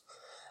towards.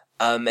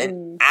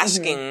 And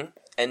asking...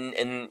 And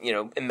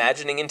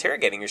imagining,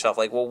 interrogating yourself,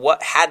 like, well,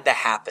 what had to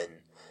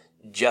happen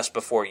just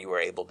before you were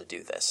able to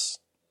do this?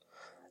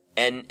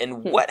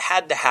 And what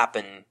had to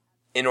happen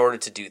in order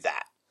to do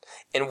that?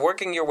 And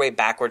working your way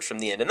backwards from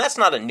the end. And that's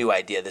not a new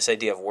idea, this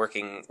idea of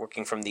working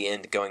from the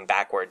end, going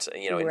backwards,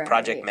 in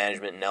project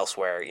management and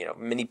elsewhere.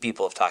 Many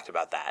people have talked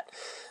about that.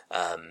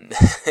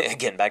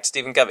 Again, back to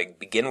Stephen Covey,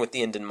 begin with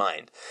the end in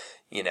mind.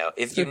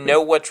 If you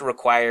know what's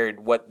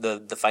required, what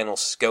the final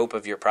scope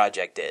of your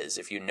project is,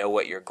 if you know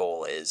what your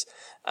goal is,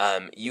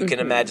 you can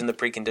imagine the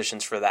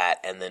preconditions for that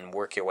and then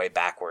work your way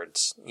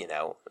backwards,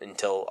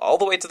 until all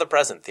the way to the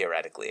present,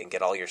 theoretically, and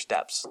get all your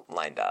steps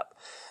lined up.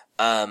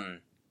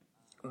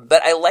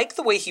 But I like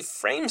the way he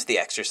frames the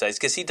exercise,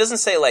 because he doesn't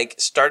say, like,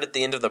 start at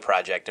the end of the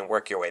project and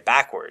work your way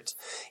backwards.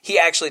 He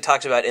actually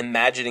talks about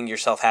imagining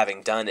yourself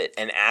having done it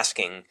and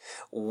asking,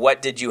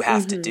 what did you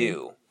have to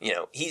do?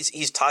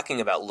 He's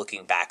talking about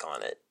looking back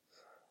on it,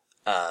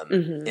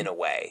 in a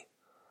way.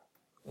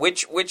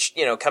 Which,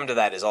 come to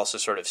that is also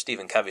sort of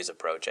Stephen Covey's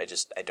approach. I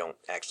don't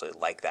actually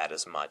like that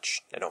as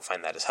much. I don't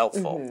find that as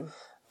helpful.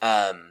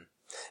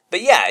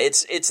 But yeah,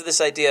 it's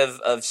this idea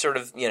of sort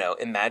of,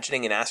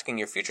 imagining and asking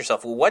your future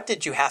self, well, what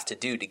did you have to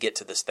do to get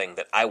to this thing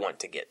that I want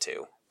to get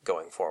to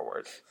going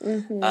forward?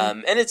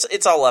 And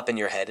it's all up in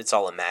your head. It's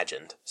all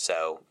imagined.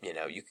 So, you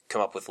can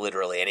come up with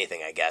literally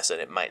anything, I guess,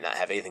 and it might not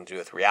have anything to do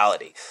with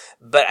reality.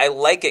 But I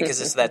like it because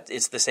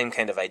it's the same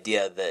kind of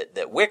idea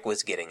that Wick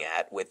was getting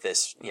at with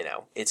this,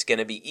 it's going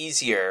to be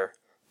easier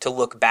to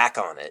look back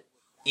on it,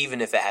 even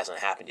if it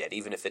hasn't happened yet,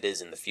 even if it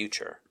is in the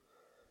future,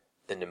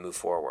 than to move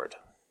forward.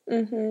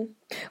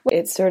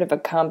 It's sort of a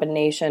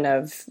combination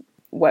of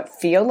what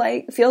feels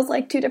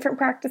like two different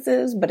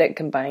practices, but it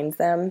combines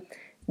them.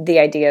 The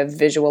idea of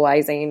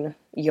visualizing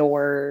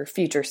your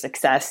future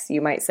success,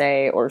 you might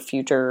say, or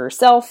future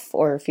self,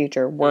 or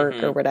future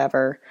work, or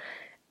whatever.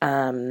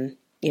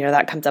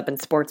 That comes up in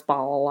sports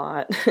ball a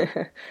lot,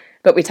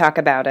 but we talk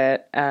about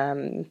it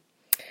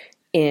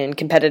in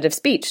competitive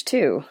speech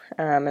too.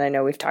 And I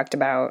know we've talked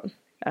about,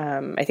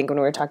 I think when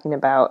we were talking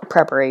about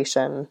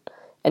preparation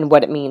and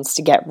what it means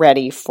to get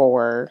ready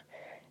for,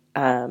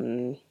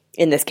 in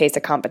this case,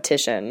 a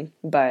competition,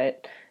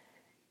 but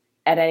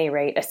at any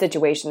rate, a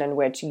situation in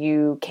which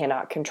you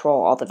cannot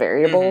control all the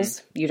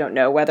variables. You don't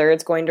know whether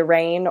it's going to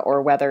rain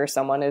or whether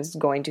someone is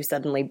going to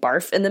suddenly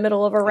barf in the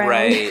middle of a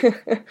round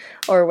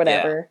or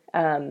whatever.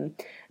 Yeah.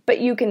 But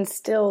you can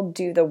still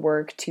do the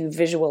work to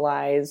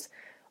visualize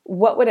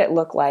what would it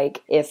look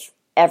like if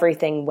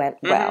everything went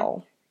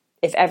well,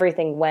 if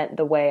everything went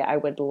the way I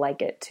would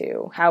like it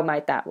to. How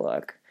might that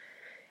look?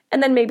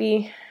 And then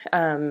maybe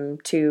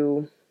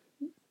to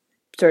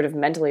sort of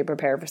mentally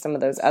prepare for some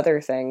of those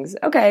other things.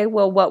 Okay,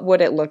 well, what would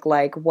it look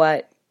like?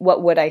 What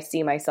would I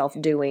see myself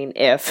doing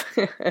if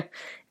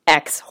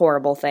X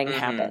horrible thing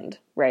happened,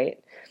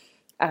 right?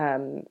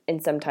 And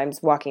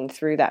sometimes walking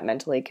through that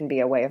mentally can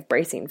be a way of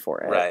bracing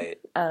for it. Right.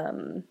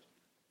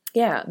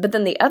 Yeah, but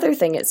then the other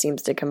thing it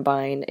seems to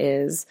combine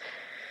is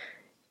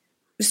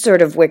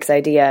sort of Wick's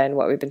idea and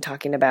what we've been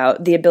talking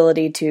about, the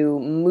ability to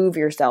move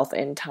yourself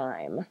in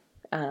time.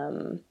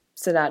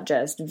 So not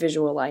just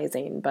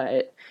visualizing,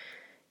 but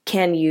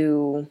can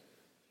you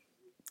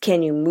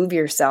move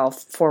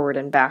yourself forward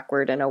and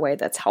backward in a way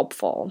that's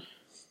helpful?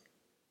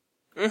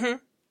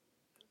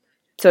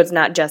 So it's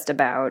not just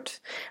about,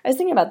 I was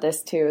thinking about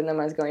this too, and then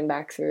I was going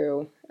back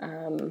through,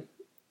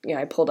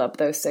 I pulled up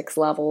those 6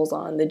 levels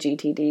on the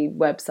GTD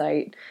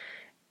website,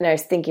 and I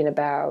was thinking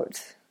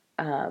about,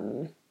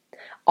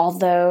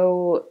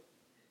 although,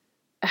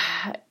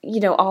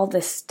 all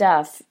this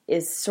stuff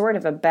is sort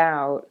of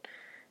about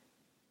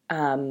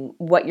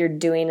what you're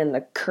doing in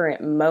the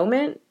current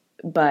moment,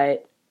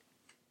 but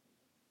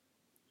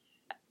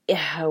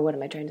what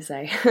am I trying to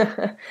say?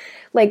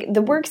 Like,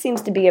 the work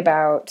seems to be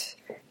about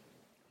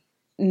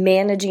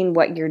managing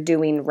what you're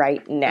doing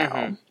right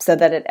now so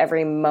that at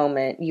every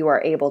moment you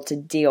are able to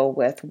deal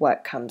with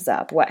what comes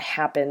up, what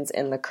happens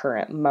in the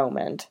current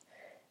moment.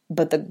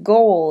 But the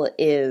goal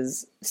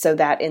is so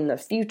that in the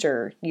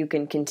future you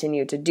can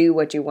continue to do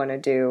what you want to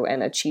do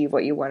and achieve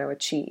what you want to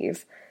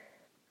achieve.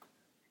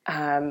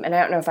 and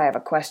I don't know if I have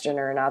a question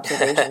or an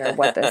observation or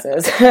what this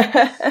is,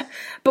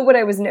 but what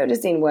I was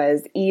noticing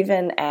was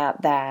even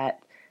at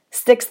that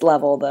 6th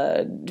level,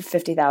 the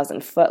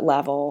 50,000 foot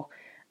level,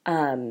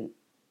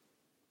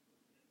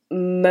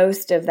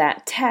 most of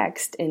that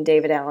text in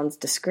David Allen's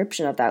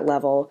description of that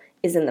level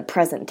is in the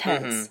present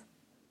tense.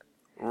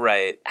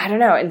 Right. I don't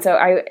know, and so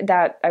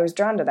I was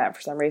drawn to that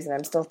for some reason.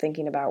 I'm still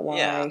thinking about why.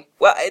 Yeah.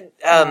 Well,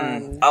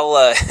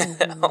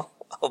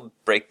 I'll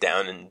break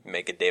down and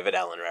make a David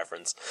Allen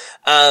reference.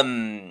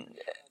 In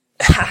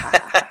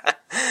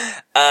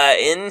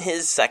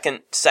his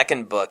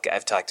second book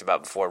I've talked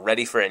about before,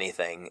 Ready for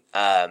Anything,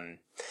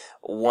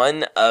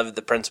 one of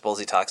the principles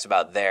he talks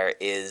about there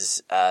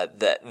is that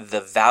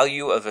the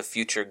value of a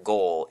future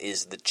goal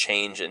is the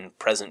change in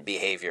present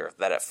behavior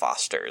that it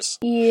fosters.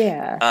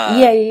 Yeah.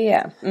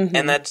 Yeah. Mm-hmm.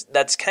 And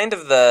that's kind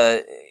of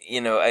the,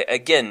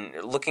 again,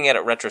 looking at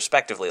it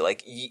retrospectively,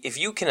 like if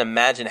you can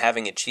imagine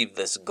having achieved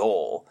this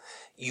goal,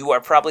 you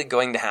are probably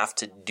going to have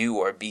to do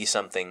or be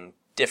something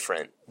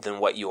different than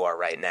what you are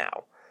right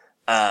now.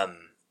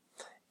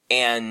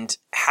 And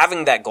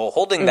having that goal,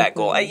 holding that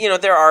goal,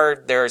 there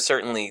are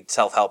certainly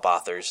self-help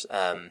authors,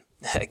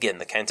 again,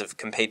 the kinds of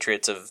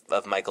compatriots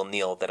of Michael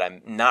Neal that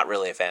I'm not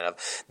really a fan of.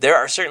 There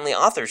are certainly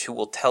authors who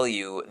will tell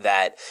you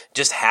that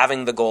just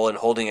having the goal and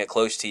holding it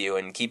close to you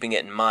and keeping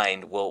it in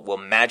mind will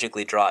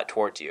magically draw it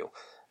towards you.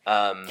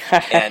 And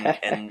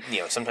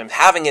sometimes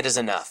having it is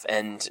enough.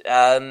 And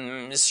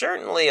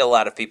certainly a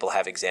lot of people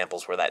have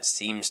examples where that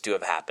seems to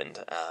have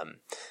happened.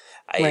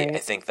 I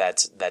think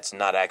that's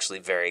not actually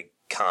very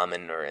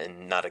common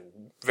and not a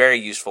very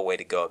useful way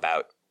to go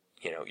about,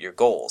 your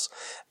goals.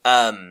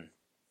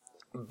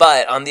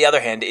 But on the other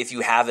hand, if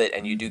you have it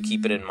and you do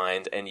keep it in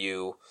mind and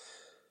you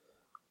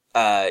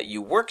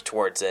work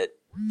towards it,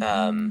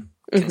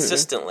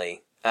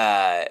 consistently,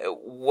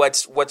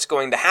 what's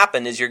going to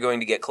happen is you're going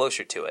to get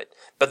closer to it.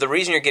 But the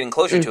reason you're getting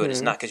closer to it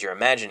is not because you're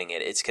imagining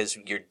it. It's because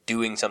you're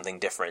doing something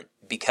different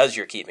because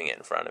you're keeping it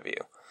in front of you.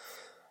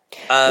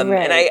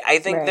 And I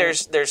think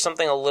there's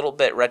something a little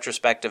bit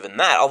retrospective in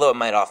that, although it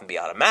might often be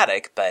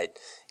automatic. But,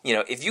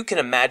 if you can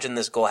imagine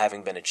this goal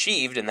having been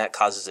achieved and that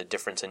causes a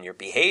difference in your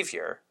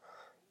behavior,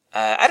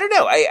 I don't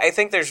know. I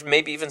think there's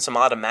maybe even some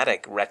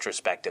automatic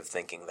retrospective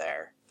thinking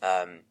there.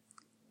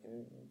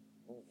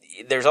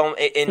 There's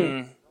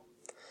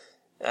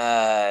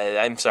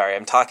I'm sorry,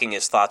 I'm talking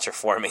as thoughts are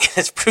forming.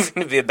 It's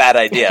proving to be a bad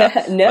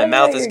idea. My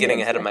mouth is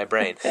getting ahead of my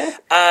brain.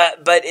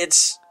 But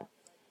it's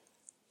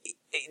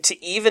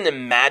to even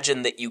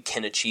imagine that you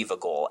can achieve a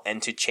goal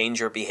and to change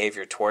your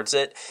behavior towards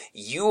it,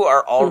 you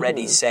are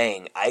already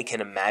saying, I can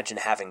imagine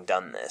having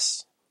done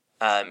this.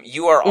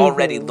 You are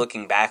already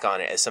looking back on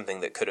it as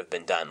something that could have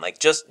been done. Like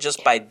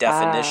just by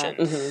definition,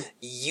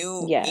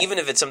 even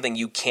if it's something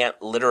you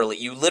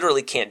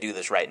literally can't do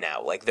this right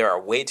now. Like there are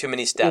way too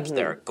many steps.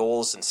 There are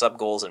goals and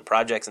sub-goals and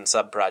projects and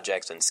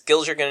sub-projects and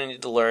skills you're going to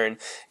need to learn,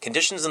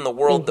 conditions in the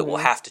world that will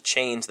have to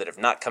change that have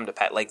not come to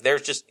pass. Like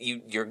there's just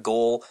your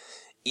goal.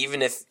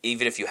 Even if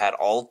you had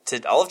all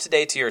of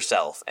today to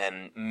yourself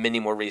and many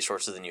more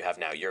resources than you have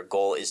now, your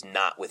goal is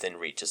not within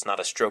reach. It's not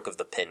a stroke of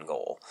the pen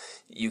goal.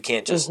 You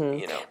can't just,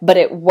 But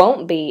it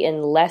won't be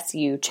unless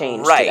you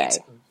change today.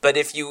 But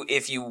if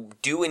you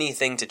do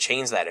anything to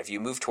change that, if you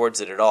move towards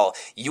it at all,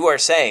 you are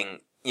saying,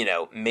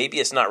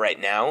 maybe it's not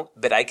right now,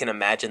 but I can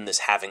imagine this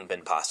having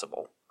been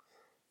possible.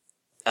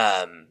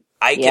 I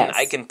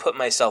can put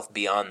myself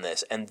beyond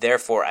this, and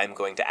therefore I'm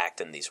going to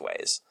act in these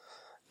ways.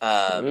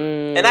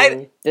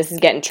 And this is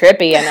getting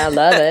trippy and I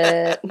love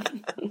it.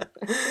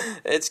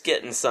 It's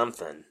getting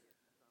something.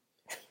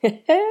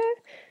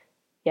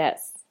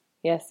 Yes.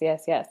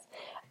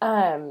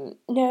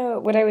 No,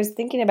 what I was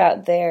thinking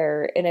about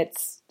there, and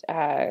it's,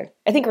 I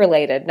think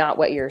related, not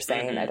what you're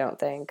saying, I don't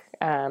think.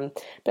 But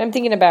I'm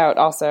thinking about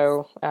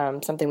also,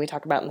 something we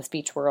talk about in the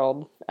speech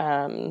world,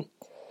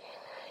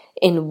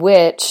 in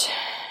which,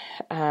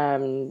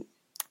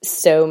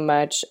 so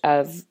much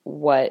of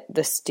what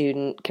the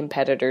student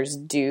competitors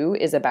do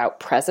is about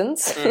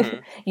presence.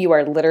 You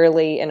are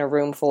literally in a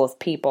room full of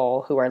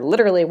people who are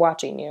literally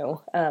watching you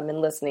and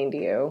listening to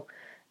you.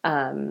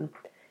 And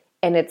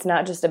it's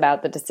not just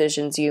about the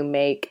decisions you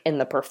make in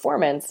the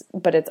performance,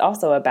 but it's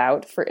also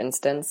about, for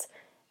instance,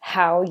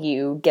 how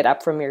you get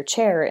up from your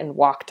chair and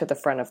walk to the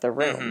front of the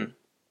room.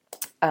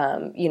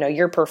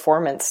 Your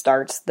performance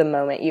starts the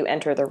moment you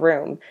enter the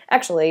room.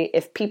 Actually,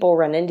 if people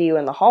run into you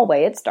in the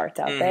hallway, it starts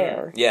out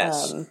there.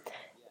 Yes.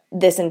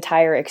 This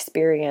entire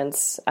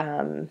experience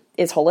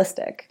is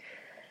holistic.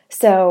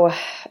 So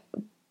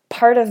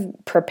part of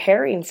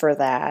preparing for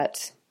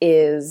that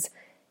is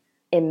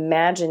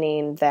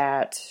imagining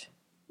that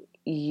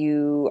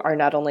you are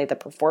not only the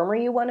performer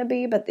you want to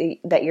be, but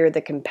that you're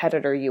the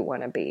competitor you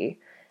want to be.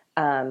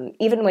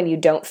 Even when you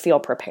don't feel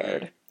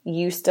prepared.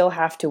 You still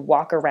have to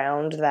walk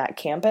around that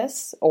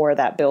campus or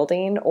that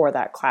building or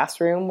that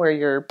classroom where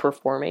you're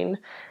performing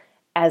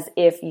as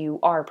if you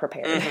are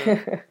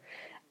prepared.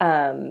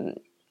 And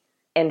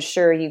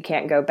sure, you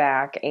can't go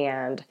back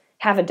and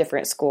have a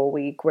different school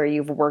week where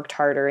you've worked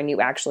harder and you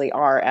actually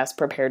are as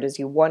prepared as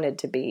you wanted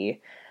to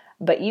be.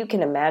 but you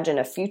can imagine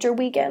a future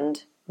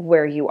weekend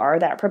where you are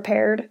that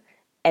prepared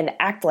and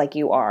act like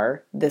you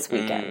are this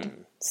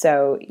weekend.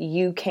 So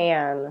you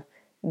can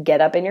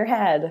get up in your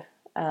head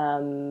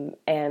and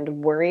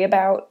worry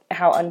about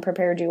how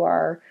unprepared you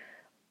are,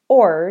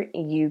 or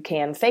you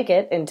can fake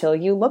it until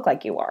you look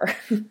like you are.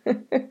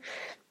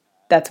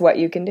 That's what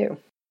you can do.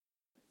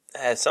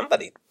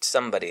 Somebody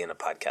in a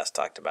podcast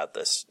talked about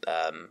this.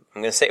 I'm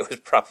going to say it was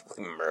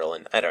probably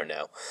Merlin. I don't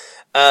know.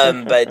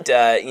 But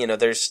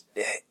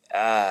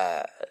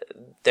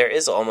there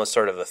is almost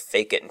sort of a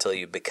fake it until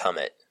you become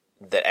it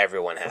that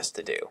everyone has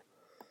to do.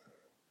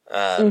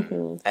 I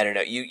don't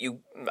know. You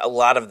a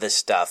lot of this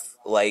stuff,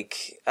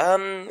 like,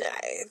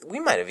 we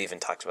might have even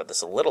talked about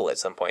this a little at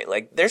some point.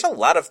 Like, there's a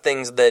lot of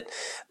things that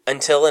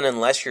until and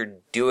unless you're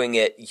doing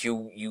it,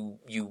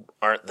 you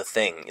aren't the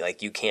thing.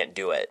 Like, you can't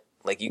do it.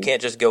 Like, you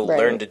can't just go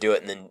learn to do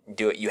it and then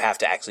do it. You have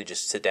to actually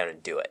just sit down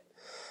and do it.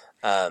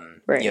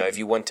 If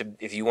you want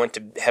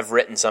to have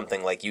written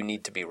something, like, you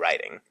need to be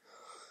writing.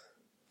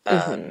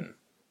 And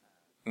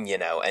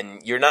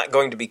you're not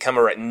going to become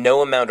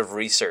no amount of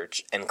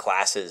research and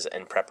classes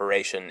and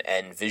preparation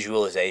and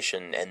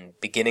visualization and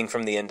beginning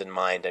from the end in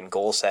mind and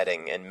goal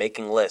setting and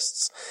making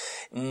lists.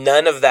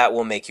 None of that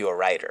will make you a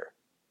writer.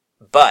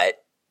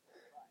 But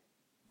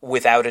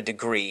without a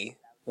degree,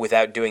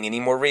 without doing any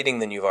more reading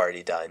than you've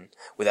already done,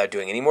 without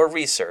doing any more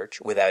research,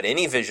 without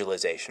any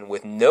visualization,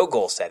 with no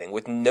goal setting,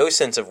 with no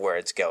sense of where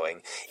it's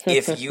going,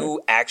 if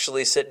you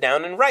actually sit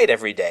down and write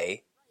every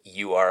day,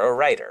 you are a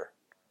writer.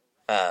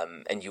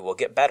 And you will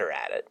get better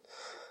at it.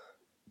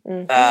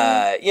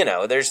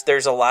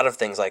 There's a lot of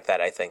things like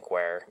that, I think,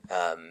 where,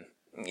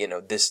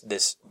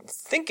 this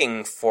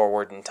thinking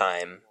forward in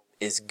time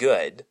is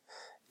good.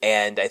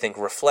 And I think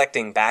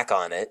reflecting back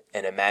on it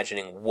and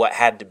imagining what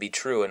had to be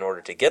true in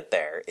order to get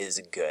there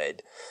is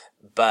good.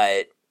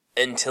 But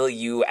until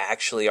you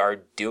actually are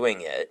doing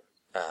it,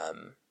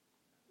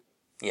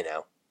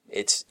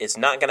 it's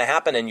not going to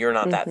happen, and you're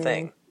not that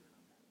thing.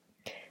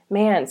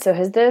 Man, so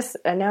has this,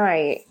 now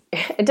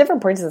at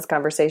different points in this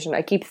conversation,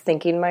 I keep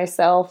thinking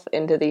myself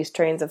into these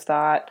trains of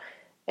thought,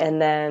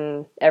 and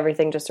then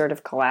everything just sort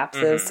of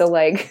collapses. So,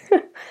 like,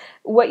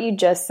 what you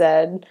just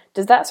said,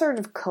 does that sort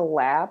of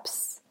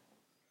collapse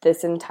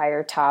this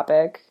entire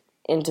topic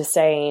into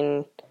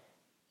saying,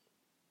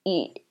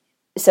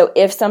 so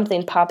if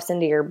something pops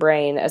into your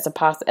brain as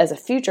a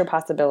future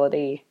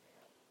possibility,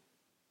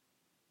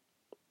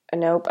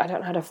 nope, I don't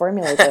know how to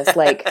formulate this,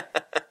 like...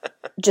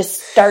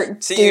 Just start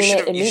doing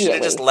it immediately. You should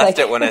have just left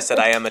it when I said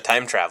I am a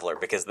time traveler,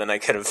 because then I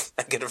could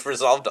have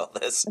resolved all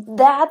this.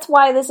 That's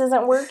why this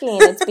isn't working.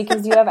 It's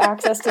because you have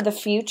access to the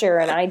future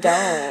and I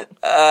don't.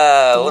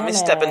 Let me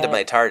step into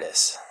my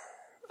TARDIS.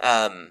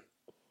 You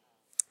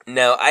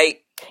know what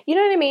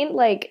I mean?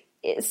 Like,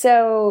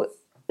 so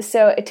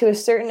to a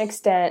certain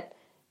extent,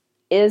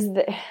 is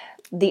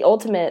the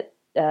ultimate,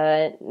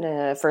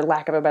 for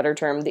lack of a better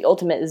term, the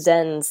ultimate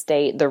Zen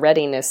state, the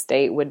readiness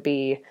state would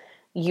be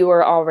you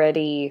are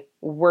already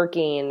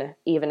working,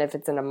 even if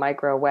it's in a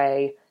micro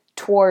way,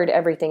 toward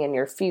everything in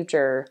your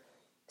future.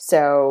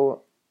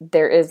 So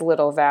there is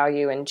little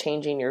value in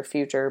changing your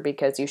future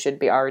because you should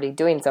be already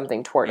doing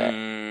something toward it.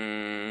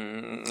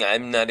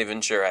 I'm not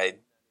even sure. I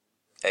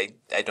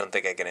don't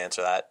think I can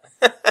answer that.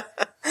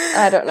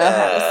 I don't know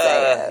how to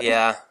say it.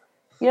 Yeah.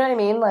 You know what I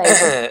mean?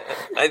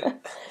 Like,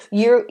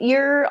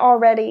 you're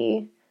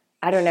already...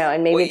 I don't know,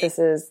 and maybe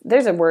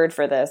there's a word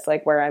for this,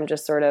 like where I'm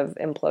just sort of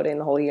imploding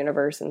the whole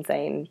universe and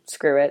saying,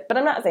 screw it. But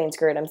I'm not saying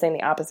screw it, I'm saying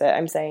the opposite.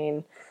 I'm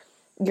saying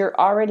you're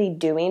already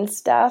doing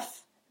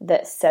stuff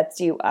that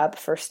sets you up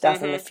for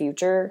stuff in the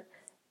future,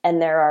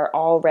 and there are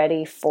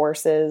already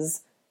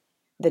forces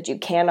that you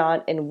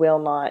cannot and will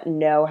not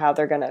know how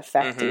they're going to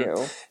affect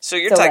you. So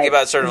you're talking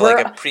about sort of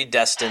like a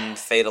predestined,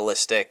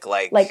 fatalistic,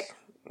 fatalistic,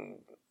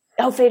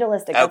 that's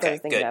what I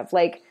was thinking of.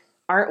 Like,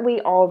 aren't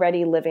we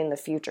already living the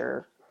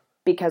future?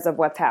 Because of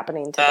what's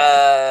happening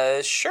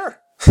today. Sure.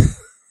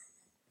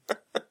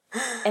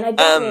 And I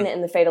don't mean it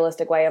in the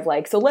fatalistic way of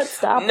like, so let's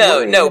stop.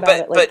 No, about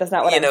it. Like, but that's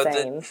not what I'm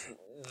saying.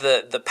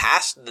 The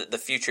past, the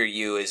future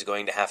you is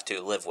going to have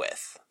to live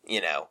with.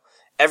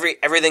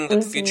 Everything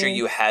that the future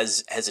you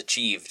has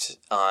achieved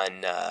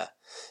on.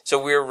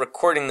 So we're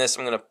recording this.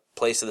 I'm going to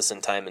place this in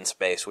time and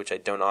space, which I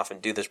don't often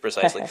do this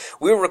precisely.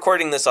 We were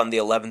recording this on the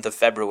 11th of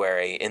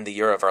February in the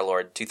year of our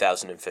Lord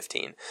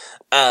 2015.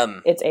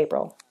 It's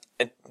April.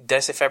 Did I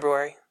say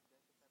February?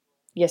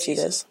 Yes, you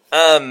did.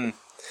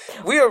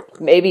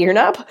 Maybe you're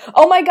not.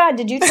 Oh my God!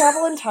 Did you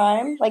travel in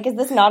time? Like, is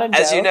this not a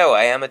joke? As you know,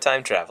 I am a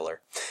time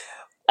traveler.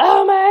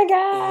 Oh my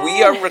God!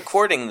 We are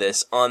recording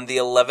this on the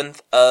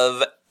 11th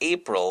of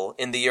April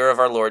in the year of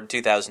our Lord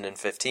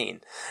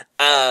 2015.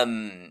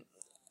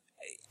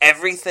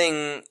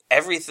 Everything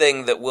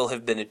that will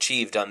have been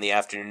achieved on the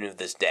afternoon of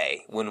this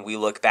day, when we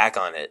look back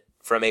on it,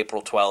 from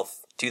April 12th,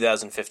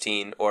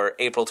 2015, or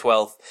April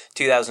 12th,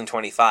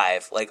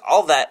 2025, like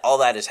all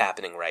that is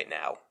happening right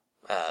now.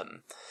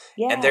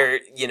 Yeah. And they're,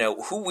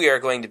 who we are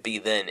going to be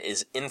then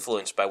is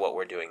influenced by what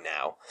we're doing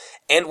now.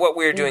 And what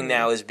we're doing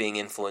now is being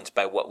influenced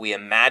by what we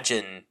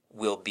imagine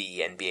we'll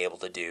be and be able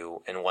to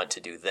do and want to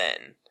do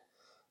then.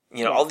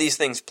 All these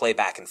things play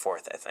back and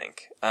forth, I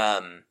think.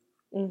 And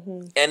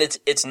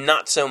it's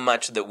not so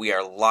much that we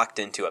are locked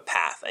into a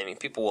path. I mean,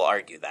 people will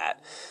argue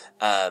that.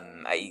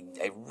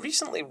 I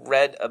recently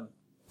read a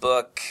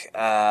book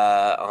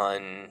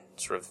on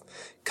sort of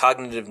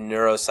cognitive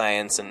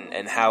neuroscience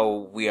and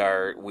how we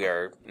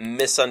are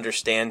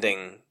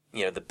misunderstanding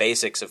the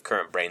basics of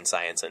current brain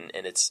science, and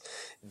it's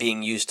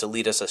being used to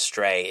lead us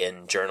astray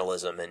in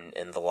journalism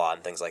and the law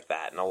and things like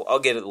that. And I'll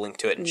get a link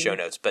to it in show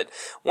notes. But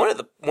one of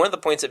the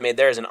points it made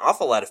there is an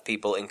awful lot of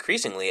people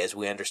increasingly, as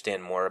we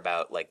understand more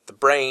about like the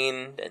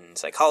brain and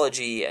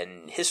psychology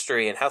and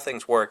history and how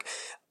things work,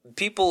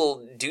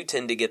 people do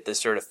tend to get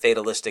this sort of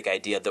fatalistic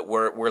idea that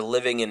we're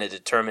living in a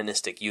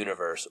deterministic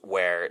universe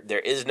where there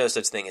is no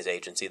such thing as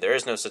agency, there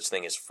is no such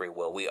thing as free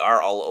will. We are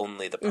all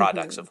only the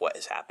products of what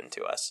has happened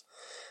to us.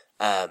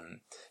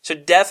 So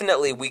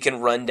definitely we can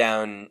run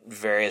down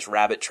various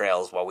rabbit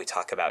trails while we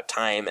talk about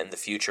time and the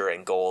future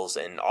and goals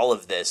and all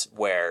of this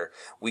where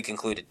we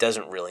conclude it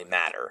doesn't really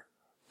matter.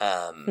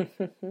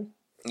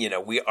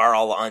 We are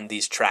all on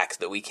these tracks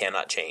that we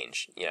cannot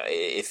change.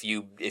 If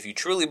you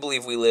truly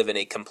believe we live in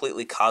a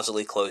completely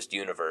causally closed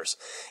universe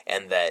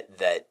and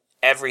that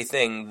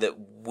everything that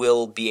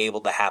will be able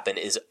to happen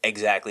is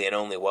exactly and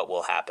only what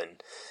will happen,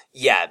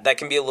 yeah, that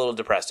can be a little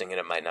depressing and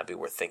it might not be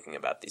worth thinking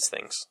about these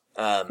things.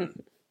 On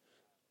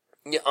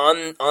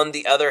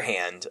the other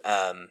hand,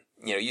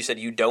 you said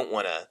you don't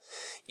want to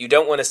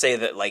say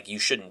that like you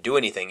shouldn't do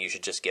anything, you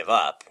should just give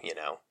up,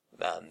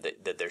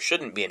 that there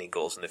shouldn't be any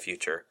goals in the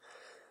future.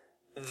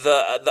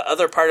 The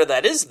other part of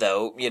that is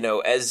though,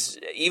 as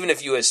even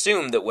if you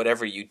assume that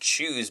whatever you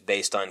choose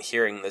based on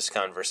hearing this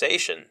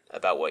conversation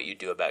about what you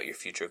do about your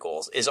future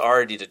goals is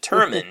already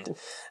determined,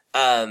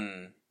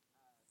 that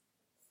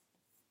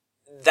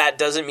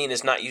doesn't mean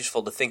it's not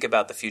useful to think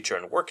about the future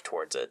and work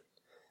towards it.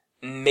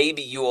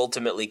 Maybe you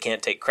ultimately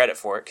can't take credit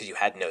for it because you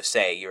had no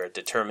say. You're a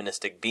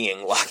deterministic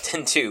being locked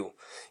into,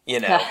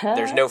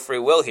 there's no free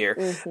will here.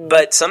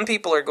 But some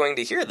people are going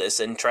to hear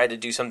this and try to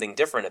do something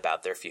different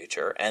about their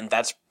future, and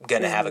that's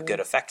going to have a good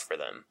effect for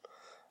them.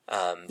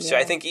 So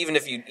I think even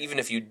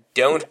if you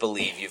don't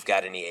believe you've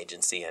got any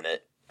agency in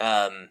it,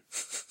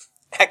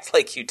 act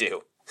like you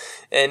do.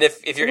 And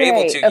if you're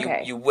able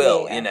to, you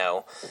will,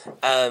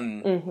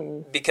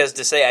 because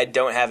to say I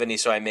don't have any,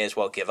 so I may as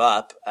well give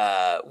up,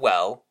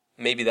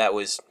 maybe that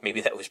was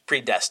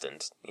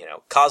predestined,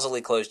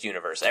 causally closed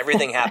universe.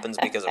 Everything happens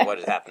because of what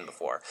has happened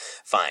before.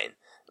 Fine.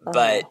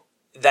 But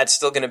that's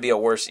still going to be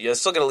it's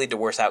still going to lead to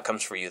worse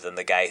outcomes for you than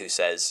the guy who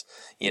says,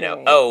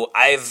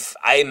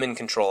 I'm in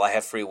control. I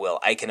have free will.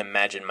 I can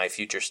imagine my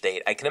future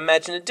state. I can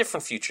imagine a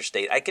different future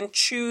state. I can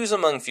choose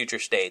among future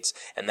states,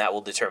 and that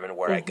will determine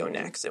where I go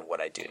next and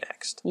what I do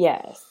next.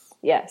 Yes.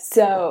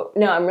 So,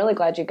 no, I'm really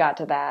glad you got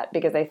to that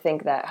because I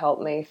think that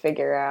helped me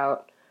figure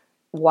out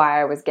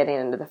why I was getting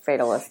into the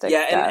fatalistic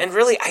stuff. And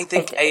really, I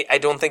think I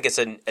don't think it's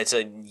a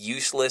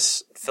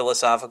useless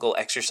philosophical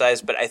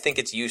exercise, but I think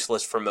it's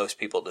useless for most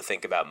people to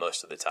think about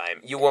most of the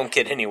time. You won't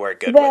get anywhere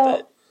good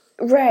with it.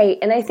 Right,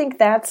 and I think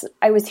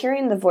I was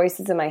hearing the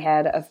voices in my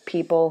head of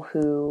people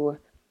who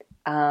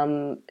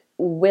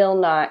will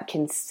not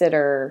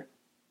consider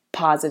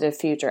positive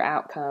future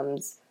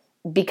outcomes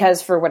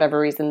because for whatever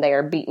reason they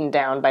are beaten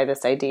down by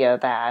this idea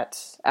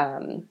that,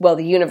 the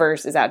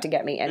universe is out to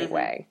get me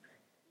anyway.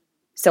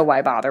 So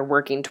why bother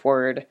working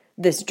toward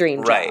this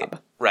dream job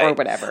or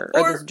whatever,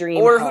 or this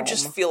dream or home. Who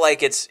just feel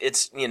like it's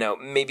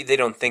maybe they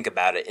don't think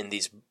about it in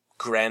these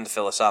grand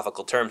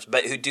philosophical terms,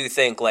 but who do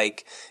think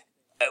like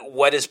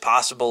what is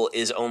possible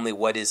is only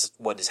what is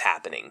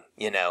happening.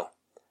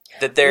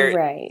 That they're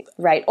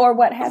right, or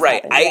what has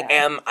happened. I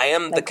am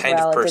like, the kind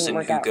of person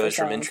who goes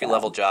from entry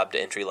level job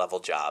to entry level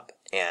job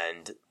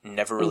and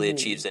never really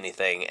achieves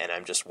anything, and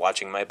I'm just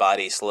watching my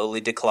body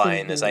slowly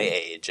decline as I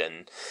age,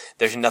 and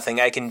there's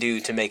nothing I can do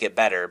to make it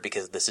better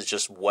because this is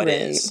just what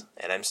is,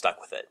 and I'm stuck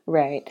with it.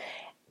 Right.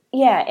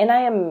 Yeah,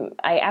 and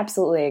I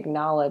absolutely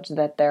acknowledge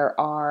that there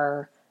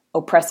are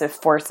oppressive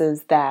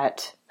forces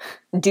that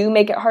do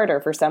make it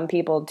harder for some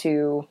people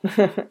to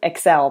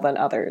excel than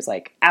others.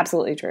 Like,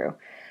 absolutely true.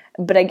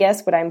 But I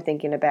guess what I'm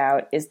thinking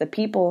about is the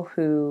people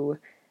who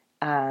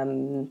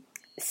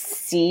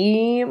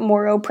see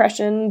more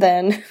oppression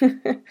than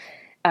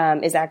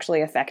is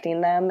actually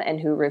affecting them, and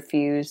who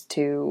refuse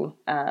to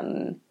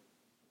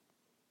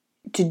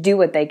do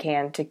what they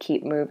can to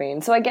keep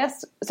moving. So I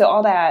guess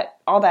all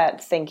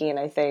that thinking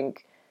I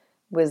think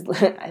was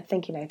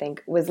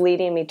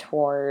leading me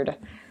toward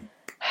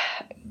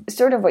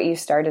sort of what you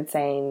started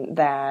saying,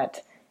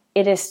 that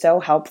it is so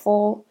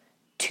helpful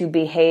to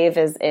behave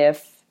as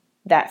if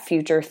that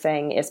future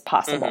thing is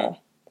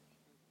possible,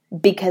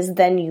 because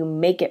then you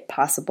make it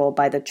possible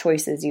by the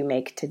choices you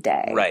make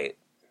today. Right.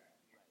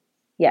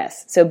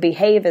 Yes. So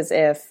behave as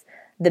if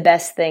the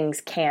best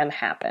things can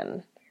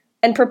happen,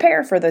 and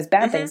prepare for those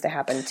bad things to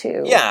happen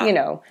too.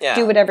 Yeah.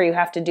 Do whatever you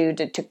have to do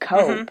to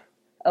cope.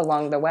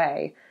 along the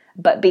way.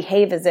 But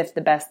behave as if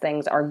the best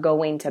things are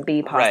going to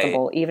be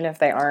possible, even if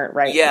they aren't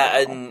right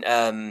now.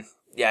 And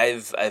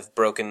I've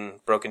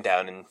broken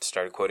down and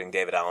started quoting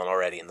David Allen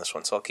already in this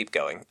one, so I'll keep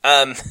going.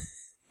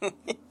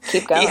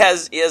 Keep going. He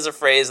has a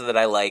phrase that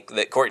I like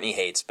that Courtney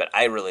hates, but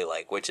I really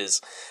like, which is,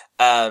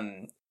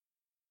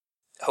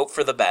 hope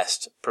for the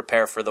best,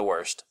 prepare for the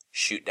worst,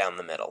 shoot down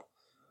the middle.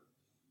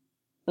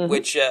 Mm-hmm.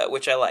 Which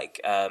I like.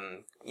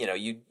 And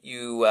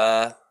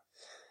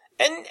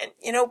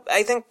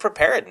I think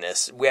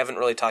preparedness, we haven't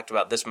really talked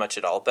about this much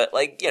at all, but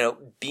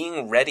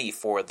being ready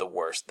for the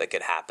worst that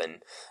could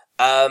happen,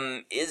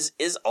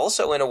 is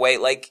also in a way,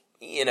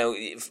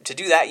 to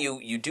do that,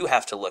 you do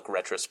have to look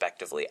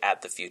retrospectively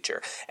at the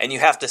future. And you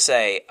have to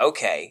say,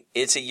 okay,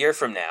 it's a year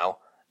from now.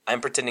 I'm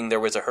pretending there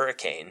was a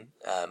hurricane,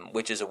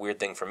 which is a weird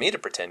thing for me to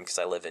pretend because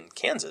I live in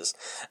Kansas.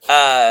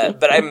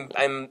 But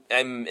I'm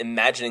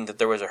imagining that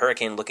there was a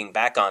hurricane, looking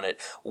back on it.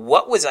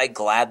 What was I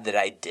glad that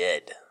I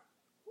did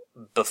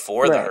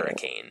before the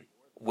hurricane,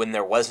 when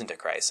there wasn't a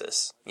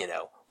crisis,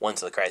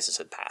 once the crisis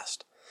had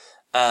passed?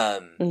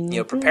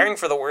 Preparing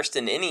for the worst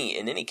in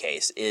any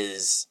case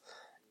is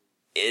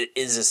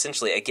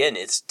essentially, again,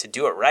 it's to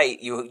do it right.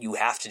 You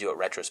have to do it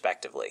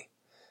retrospectively.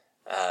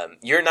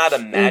 You're not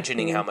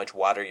imagining how much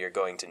water you're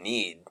going to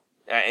need.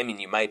 I mean,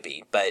 you might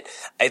be, but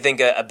I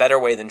think a better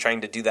way than trying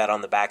to do that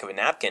on the back of a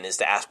napkin is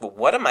to ask, well,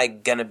 what am I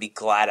going to be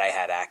glad I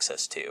had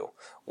access to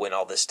when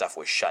all this stuff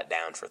was shut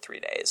down for 3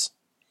 days?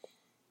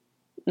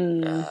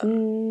 Yeah.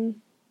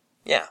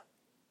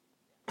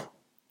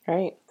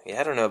 Right. Yeah,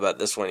 I don't know about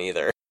this one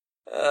either.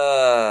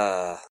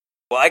 Well,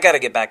 I got to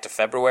get back to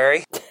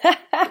February.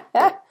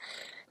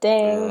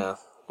 Dang.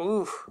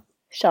 Ooh.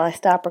 Shall I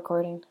stop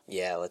recording?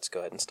 Yeah, let's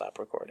go ahead and stop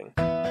recording.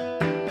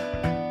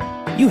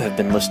 You have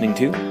been listening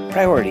to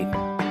Priority.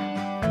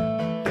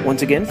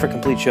 Once again, for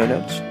complete show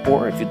notes,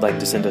 or if you'd like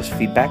to send us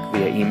feedback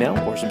via email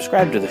or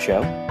subscribe to the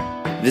show,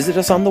 visit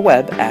us on the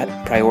web at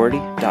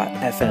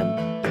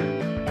priority.fm.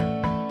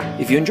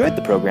 If you enjoyed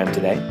the program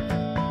today,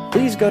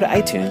 please go to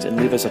iTunes and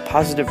leave us a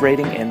positive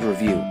rating and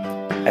review,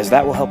 as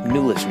that will help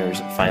new listeners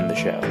find the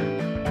show.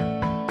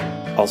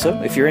 Also,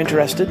 if you're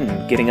interested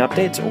in getting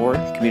updates or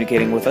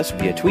communicating with us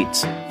via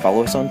tweets,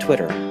 follow us on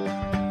Twitter,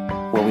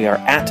 where we are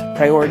at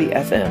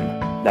PriorityFM.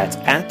 That's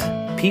at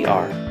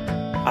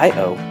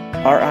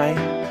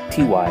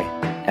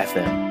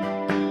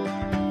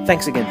PriorityFM.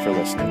 Thanks again for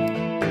listening.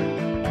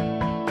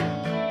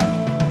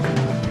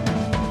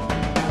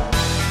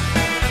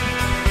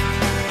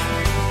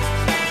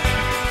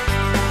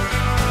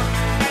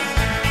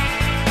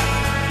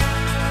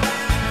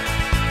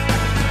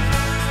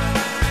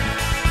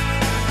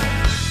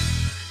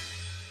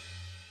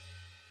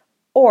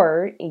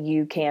 Or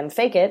you can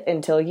fake it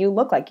until you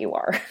look like you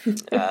are.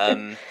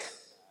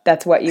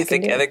 That's what you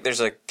can do. I think there's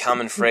a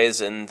common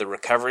phrase in the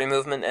recovery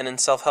movement and in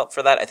self-help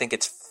for that. I think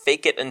it's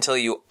fake it until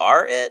you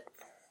are it.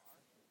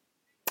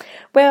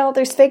 Well,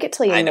 there's fake it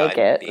till you make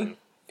it.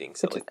 Being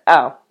silly.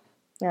 No,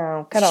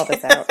 cut all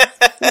this out.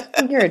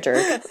 You're a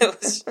jerk. I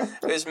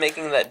was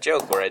making that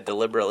joke where I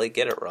deliberately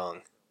get it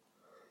wrong.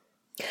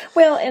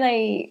 Well, and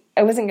I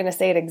wasn't going to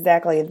say it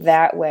exactly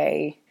that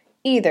way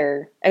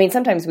either. I mean,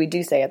 sometimes we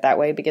do say it that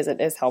way because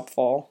it is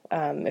helpful.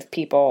 If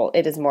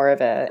it is more of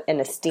an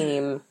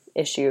esteem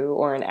issue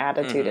or an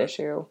attitude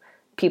issue.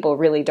 People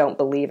really don't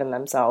believe in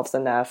themselves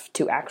enough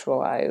to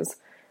actualize.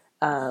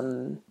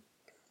 So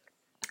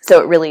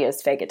it really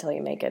is fake it till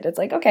you make it. It's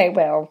like, okay,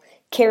 well,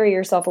 carry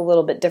yourself a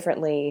little bit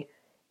differently.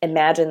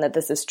 Imagine that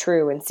this is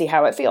true and see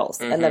how it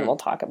feels. And then we'll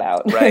talk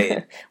about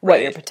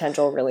what your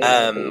potential really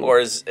is. Or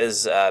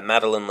as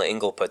Madeleine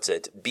L'Engle puts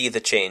it, be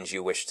the change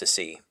you wish to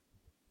see.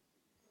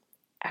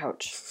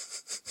 Ouch.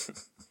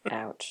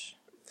 Ouch.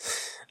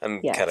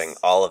 I'm cutting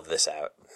all of this out.